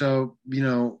interesting. So,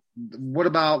 what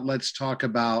about, let's talk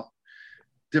about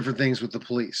different things with the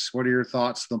police. What are your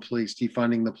thoughts on the police,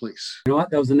 defunding the police? You know what?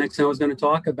 That was the next thing I was going to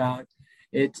talk about.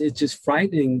 It's just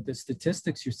frightening, the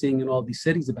statistics you're seeing in all these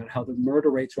cities about how the murder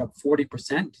rates are up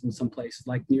 40% in some places,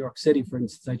 like New York City, for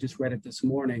instance. I just read it this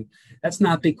morning. That's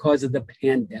not because of the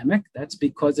pandemic. That's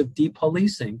because of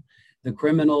depolicing. The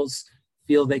criminals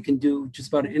feel they can do just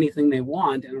about anything they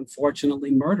want. And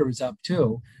unfortunately, murder is up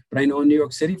too. But I know in New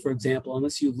York City, for example,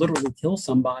 unless you literally kill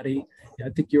somebody, I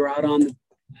think you're out on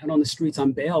the streets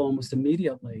on bail almost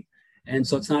immediately. And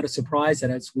so it's not a surprise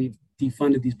that as we've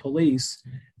defunded these police,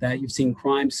 that you've seen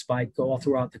crime spike all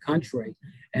throughout the country.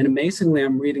 And amazingly,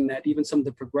 I'm reading that even some of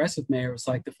the progressive mayors,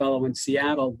 like the fellow in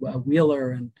Seattle,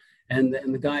 Wheeler, and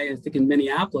the guy, I think, in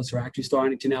Minneapolis, are actually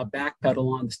starting to now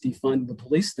backpedal on this defund the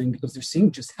police thing, because they're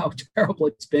seeing just how terrible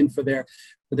it's been for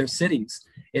their cities.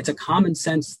 It's a common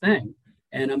sense thing.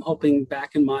 And I'm hoping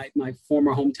back in my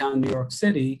former hometown, New York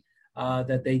City,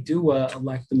 that they do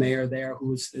elect the mayor there,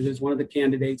 who's one of the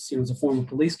candidates, is a former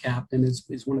police captain,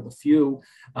 is one of the few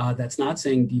that's not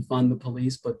saying defund the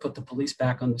police, but put the police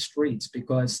back on the streets,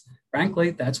 because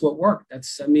frankly, that's what worked.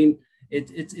 It's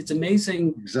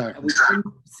amazing. Exactly. We've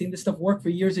seen this stuff work for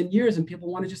years and years, and people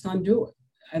want to just undo it.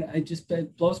 And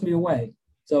it blows me away.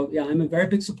 So yeah, I'm a very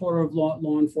big supporter of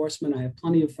law enforcement. I have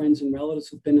plenty of friends and relatives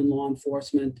who've been in law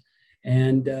enforcement,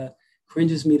 and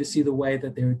cringes me to see the way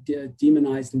that they're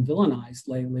demonized and villainized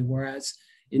lately. Whereas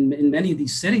in many of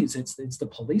these cities, it's the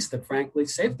police that frankly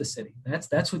saved the city.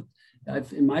 That's what,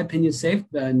 in my opinion, saved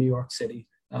New York City.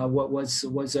 What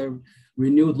was a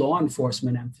renewed law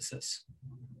enforcement emphasis.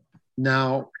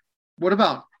 Now, what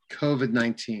about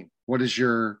COVID-19? What is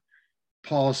your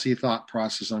policy thought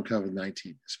process on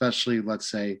COVID-19? Especially, let's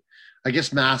say, I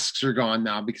guess masks are gone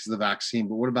now because of the vaccine,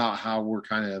 but what about how we're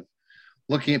kind of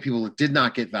looking at people that did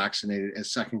not get vaccinated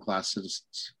as second-class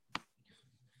citizens?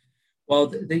 Well,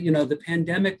 the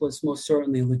pandemic was most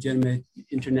certainly a legitimate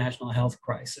international health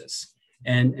crisis.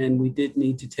 And we did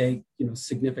need to take,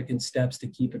 significant steps to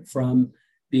keep it from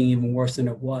being even worse than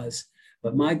it was.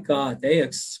 But my God, they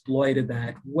exploited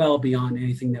that well beyond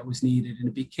anything that was needed. And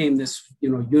it became this,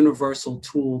 universal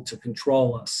tool to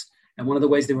control us. And one of the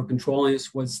ways they were controlling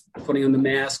us was putting on the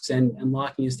masks and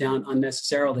locking us down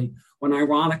unnecessarily. When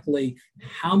ironically,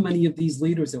 how many of these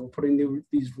leaders that were putting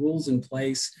these rules in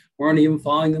place weren't even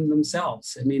following them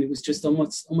themselves? I mean, it was just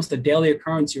almost a daily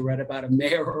occurrence. You read about a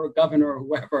mayor or a governor or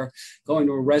whoever going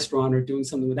to a restaurant or doing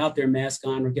something without their mask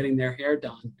on or getting their hair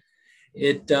done.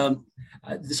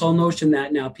 This whole notion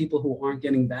that now people who aren't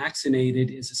getting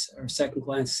vaccinated are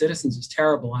second-class citizens is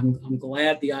terrible. I'm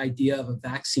glad the idea of a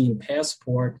vaccine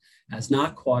passport has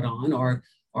not caught on.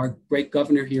 Our great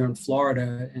governor here in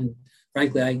Florida, and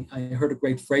frankly, I heard a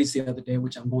great phrase the other day,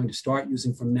 which I'm going to start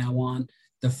using from now on,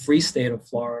 the free state of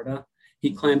Florida.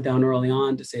 He clamped down early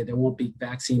on to say there won't be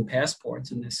vaccine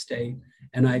passports in this state.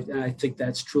 And I think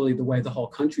that's truly the way the whole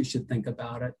country should think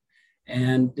about it.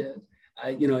 And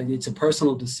it's a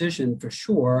personal decision for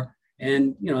sure.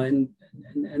 And, and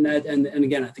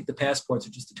again, I think the passports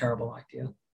are just a terrible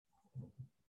idea.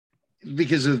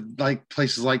 Because of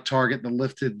places like Target that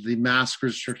lifted the mask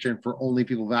restriction for only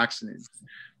people vaccinated,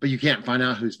 but you can't find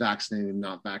out who's vaccinated and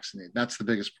not vaccinated. That's the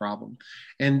biggest problem.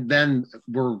 And then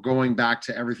we're going back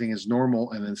to everything is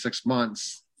normal. And in 6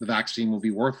 months, the vaccine will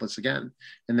be worthless again,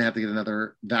 and they have to get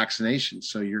another vaccination.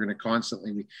 So you're going to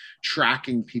constantly be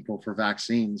tracking people for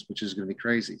vaccines, which is going to be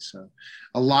crazy. So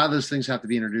a lot of those things have to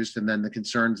be introduced. And then the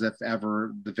concerns, if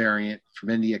ever the variant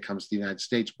from India comes to the United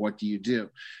States, what do? Do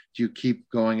you keep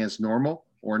going as normal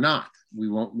or not? We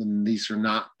won't, when these are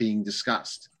not being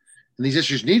discussed. And these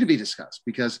issues need to be discussed,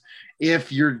 because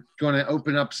if you're going to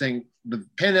open up saying the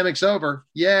pandemic's over,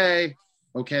 yay,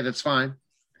 okay, that's fine.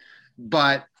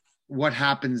 But what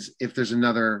happens if there's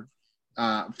another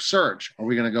surge? Are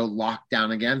we going to go lock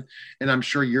down again? And I'm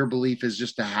sure your belief is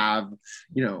just to have,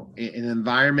 an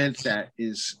environment that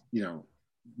is,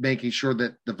 making sure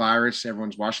that the virus,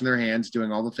 everyone's washing their hands,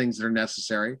 doing all the things that are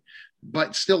necessary,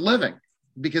 but still living,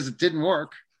 because it didn't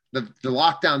work. The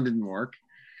lockdown didn't work.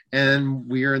 And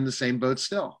we are in the same boat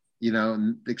still,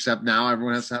 except now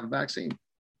everyone has to have a vaccine.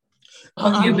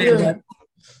 I'm hearing,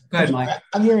 Go ahead, Mike.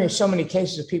 I'm hearing so many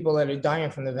cases of people that are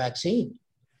dying from the vaccine.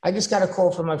 I just got a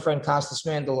call from my friend Costas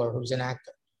Mandalore, who's an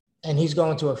actor, and he's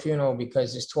going to a funeral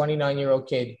because this 29-year-old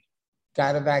kid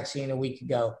got a vaccine a week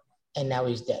ago, and now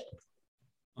he's dead.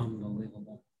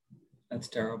 Unbelievable. That's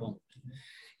terrible.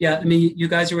 Yeah, I mean, you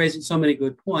guys are raising so many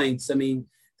good points. I mean,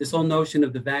 this whole notion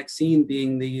of the vaccine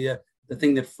being the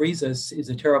thing that frees us is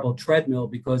a terrible treadmill,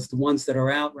 because the ones that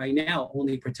are out right now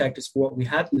only protect us for what we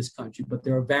have in this country. But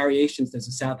there are variations. There's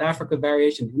a South Africa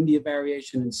variation, India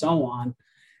variation, and so on.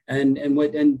 And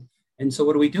so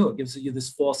what do? It gives you this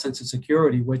false sense of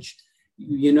security, which,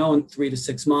 in 3 to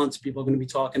 6 months, people are going to be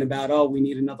talking about, oh, we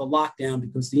need another lockdown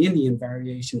because the Indian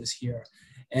variation is here.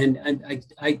 And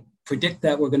I predict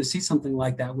that we're going to see something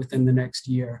like that within the next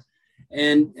year.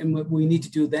 And what we need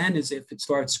to do then is, if it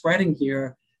starts spreading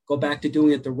here, go back to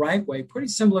doing it the right way, pretty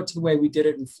similar to the way we did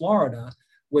it in Florida,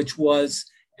 which was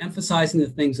emphasizing the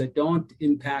things that don't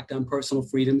impact on personal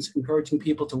freedoms, encouraging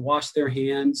people to wash their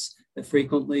hands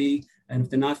frequently, and if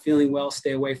they're not feeling well,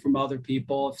 stay away from other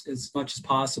people as much as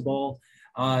possible.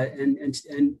 And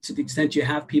to the extent you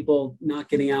have people not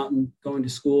getting out and going to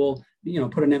school,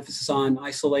 put an emphasis on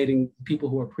isolating people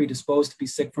who are predisposed to be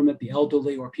sick from it, the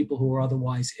elderly or people who are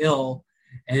otherwise ill,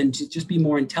 and to just be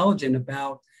more intelligent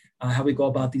about how we go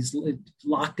about these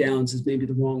lockdowns is maybe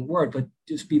the wrong word, but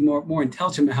just be more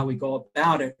intelligent about how we go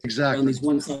about it. Exactly. On these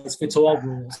one-size-fits-all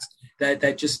rules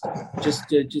that just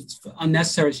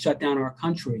unnecessary shut down our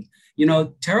country.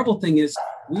 Terrible thing is,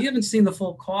 we haven't seen the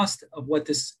full cost of what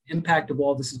this impact of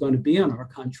all this is going to be on our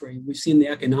country. We've seen the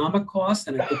economic cost,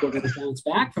 and I think we're going to bounce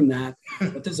back from that.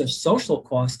 But there's a social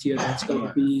cost here that's going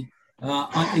to be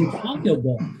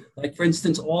incalculable. Like, for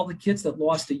instance, all the kids that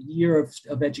lost a year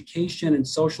of education and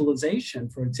socialization,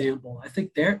 for example, I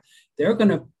think they're going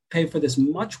to pay for this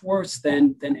much worse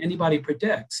than anybody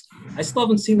predicts. I still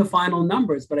haven't seen the final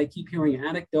numbers, but I keep hearing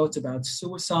anecdotes about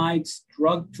suicides,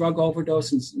 drug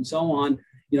overdose, and so on,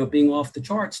 being off the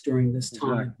charts during this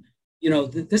time.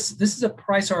 Exactly. This is a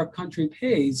price our country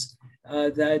pays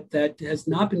that has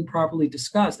not been properly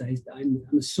discussed. I'm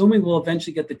assuming we'll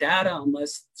eventually get the data,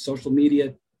 unless social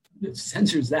media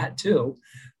censors that too.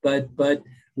 But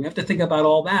we have to think about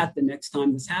all that the next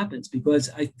time this happens, because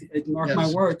I mark my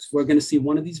words, we're going to see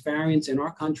one of these variants in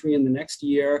our country in the next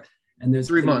year, and there's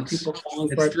 3 months.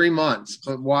 It's 3 months,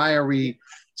 but why are we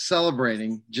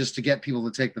celebrating just to get people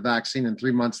to take the vaccine? In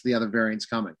 3 months, the other variant's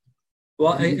coming.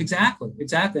 Well, exactly.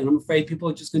 And I'm afraid people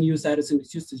are just going to use that as an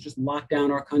excuse to just lock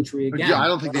down our country again. Yeah, I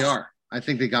don't think they are. I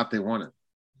think they got what they wanted.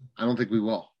 I don't think we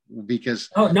will, because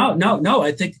no.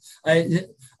 I think I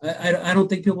don't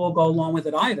think people will go along with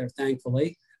it either,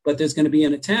 thankfully. But there's going to be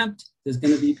an attempt. There's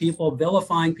going to be people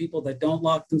vilifying people that don't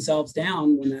lock themselves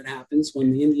down when that happens,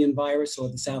 when the Indian virus or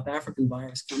the South African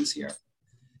virus comes here.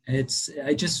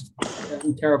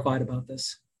 I'm terrified about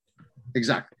this.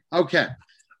 Exactly. Okay.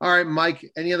 All right, Mike,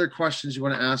 any other questions you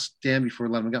want to ask Dan before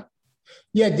we let him go?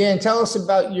 Yeah, Dan, tell us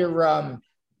about your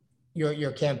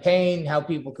campaign, how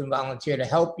people can volunteer to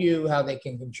help you, how they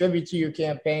can contribute to your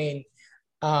campaign.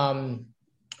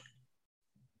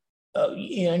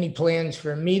 Any plans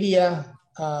for media,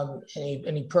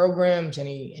 any programs,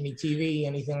 any TV,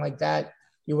 anything like that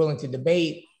you're willing to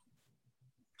debate,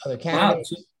 other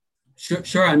candidates? Wow.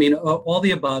 Sure. I mean, all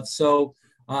the above. So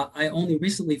I only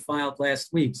recently filed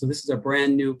last week. So this is a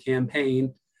brand new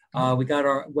campaign. We got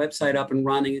our website up and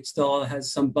running. It still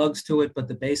has some bugs to it, but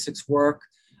the basics work.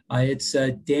 It's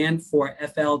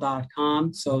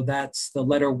danforfl.com. So that's the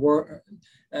letter word,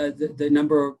 the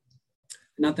number,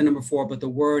 not the number 4, but the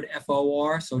word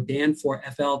FOR. So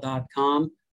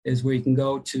danforfl.com is where you can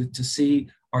go to see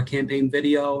our campaign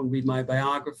video and read my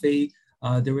biography.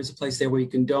 There is a place there where you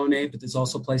can donate, but there's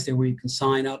also a place there where you can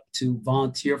sign up to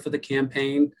volunteer for the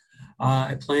campaign.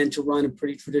 I plan to run a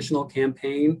pretty traditional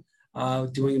campaign.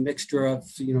 doing a mixture of,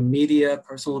 media,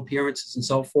 personal appearances, and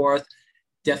so forth.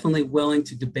 Definitely willing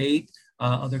to debate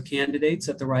other candidates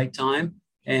at the right time.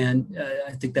 And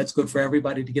I think that's good for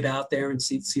everybody to get out there and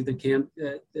see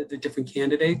the different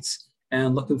candidates,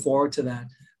 and looking forward to that.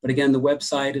 But again, the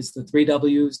website is the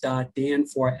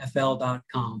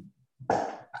 3Ws.dan4fl.com.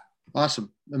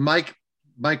 Awesome. And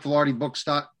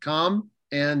MikeVilardiBooks.com,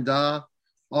 and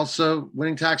also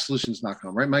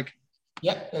winningtaxsolutions.com, right, Mike?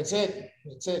 Yep, that's it.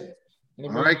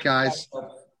 Anybody all right, guys.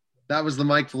 That was the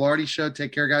Mike Vilardi Show.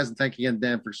 Take care, guys, and thank you again,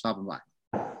 Dan, for stopping by.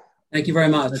 Thank you very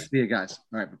much. Nice to see you guys.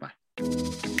 All right, bye-bye.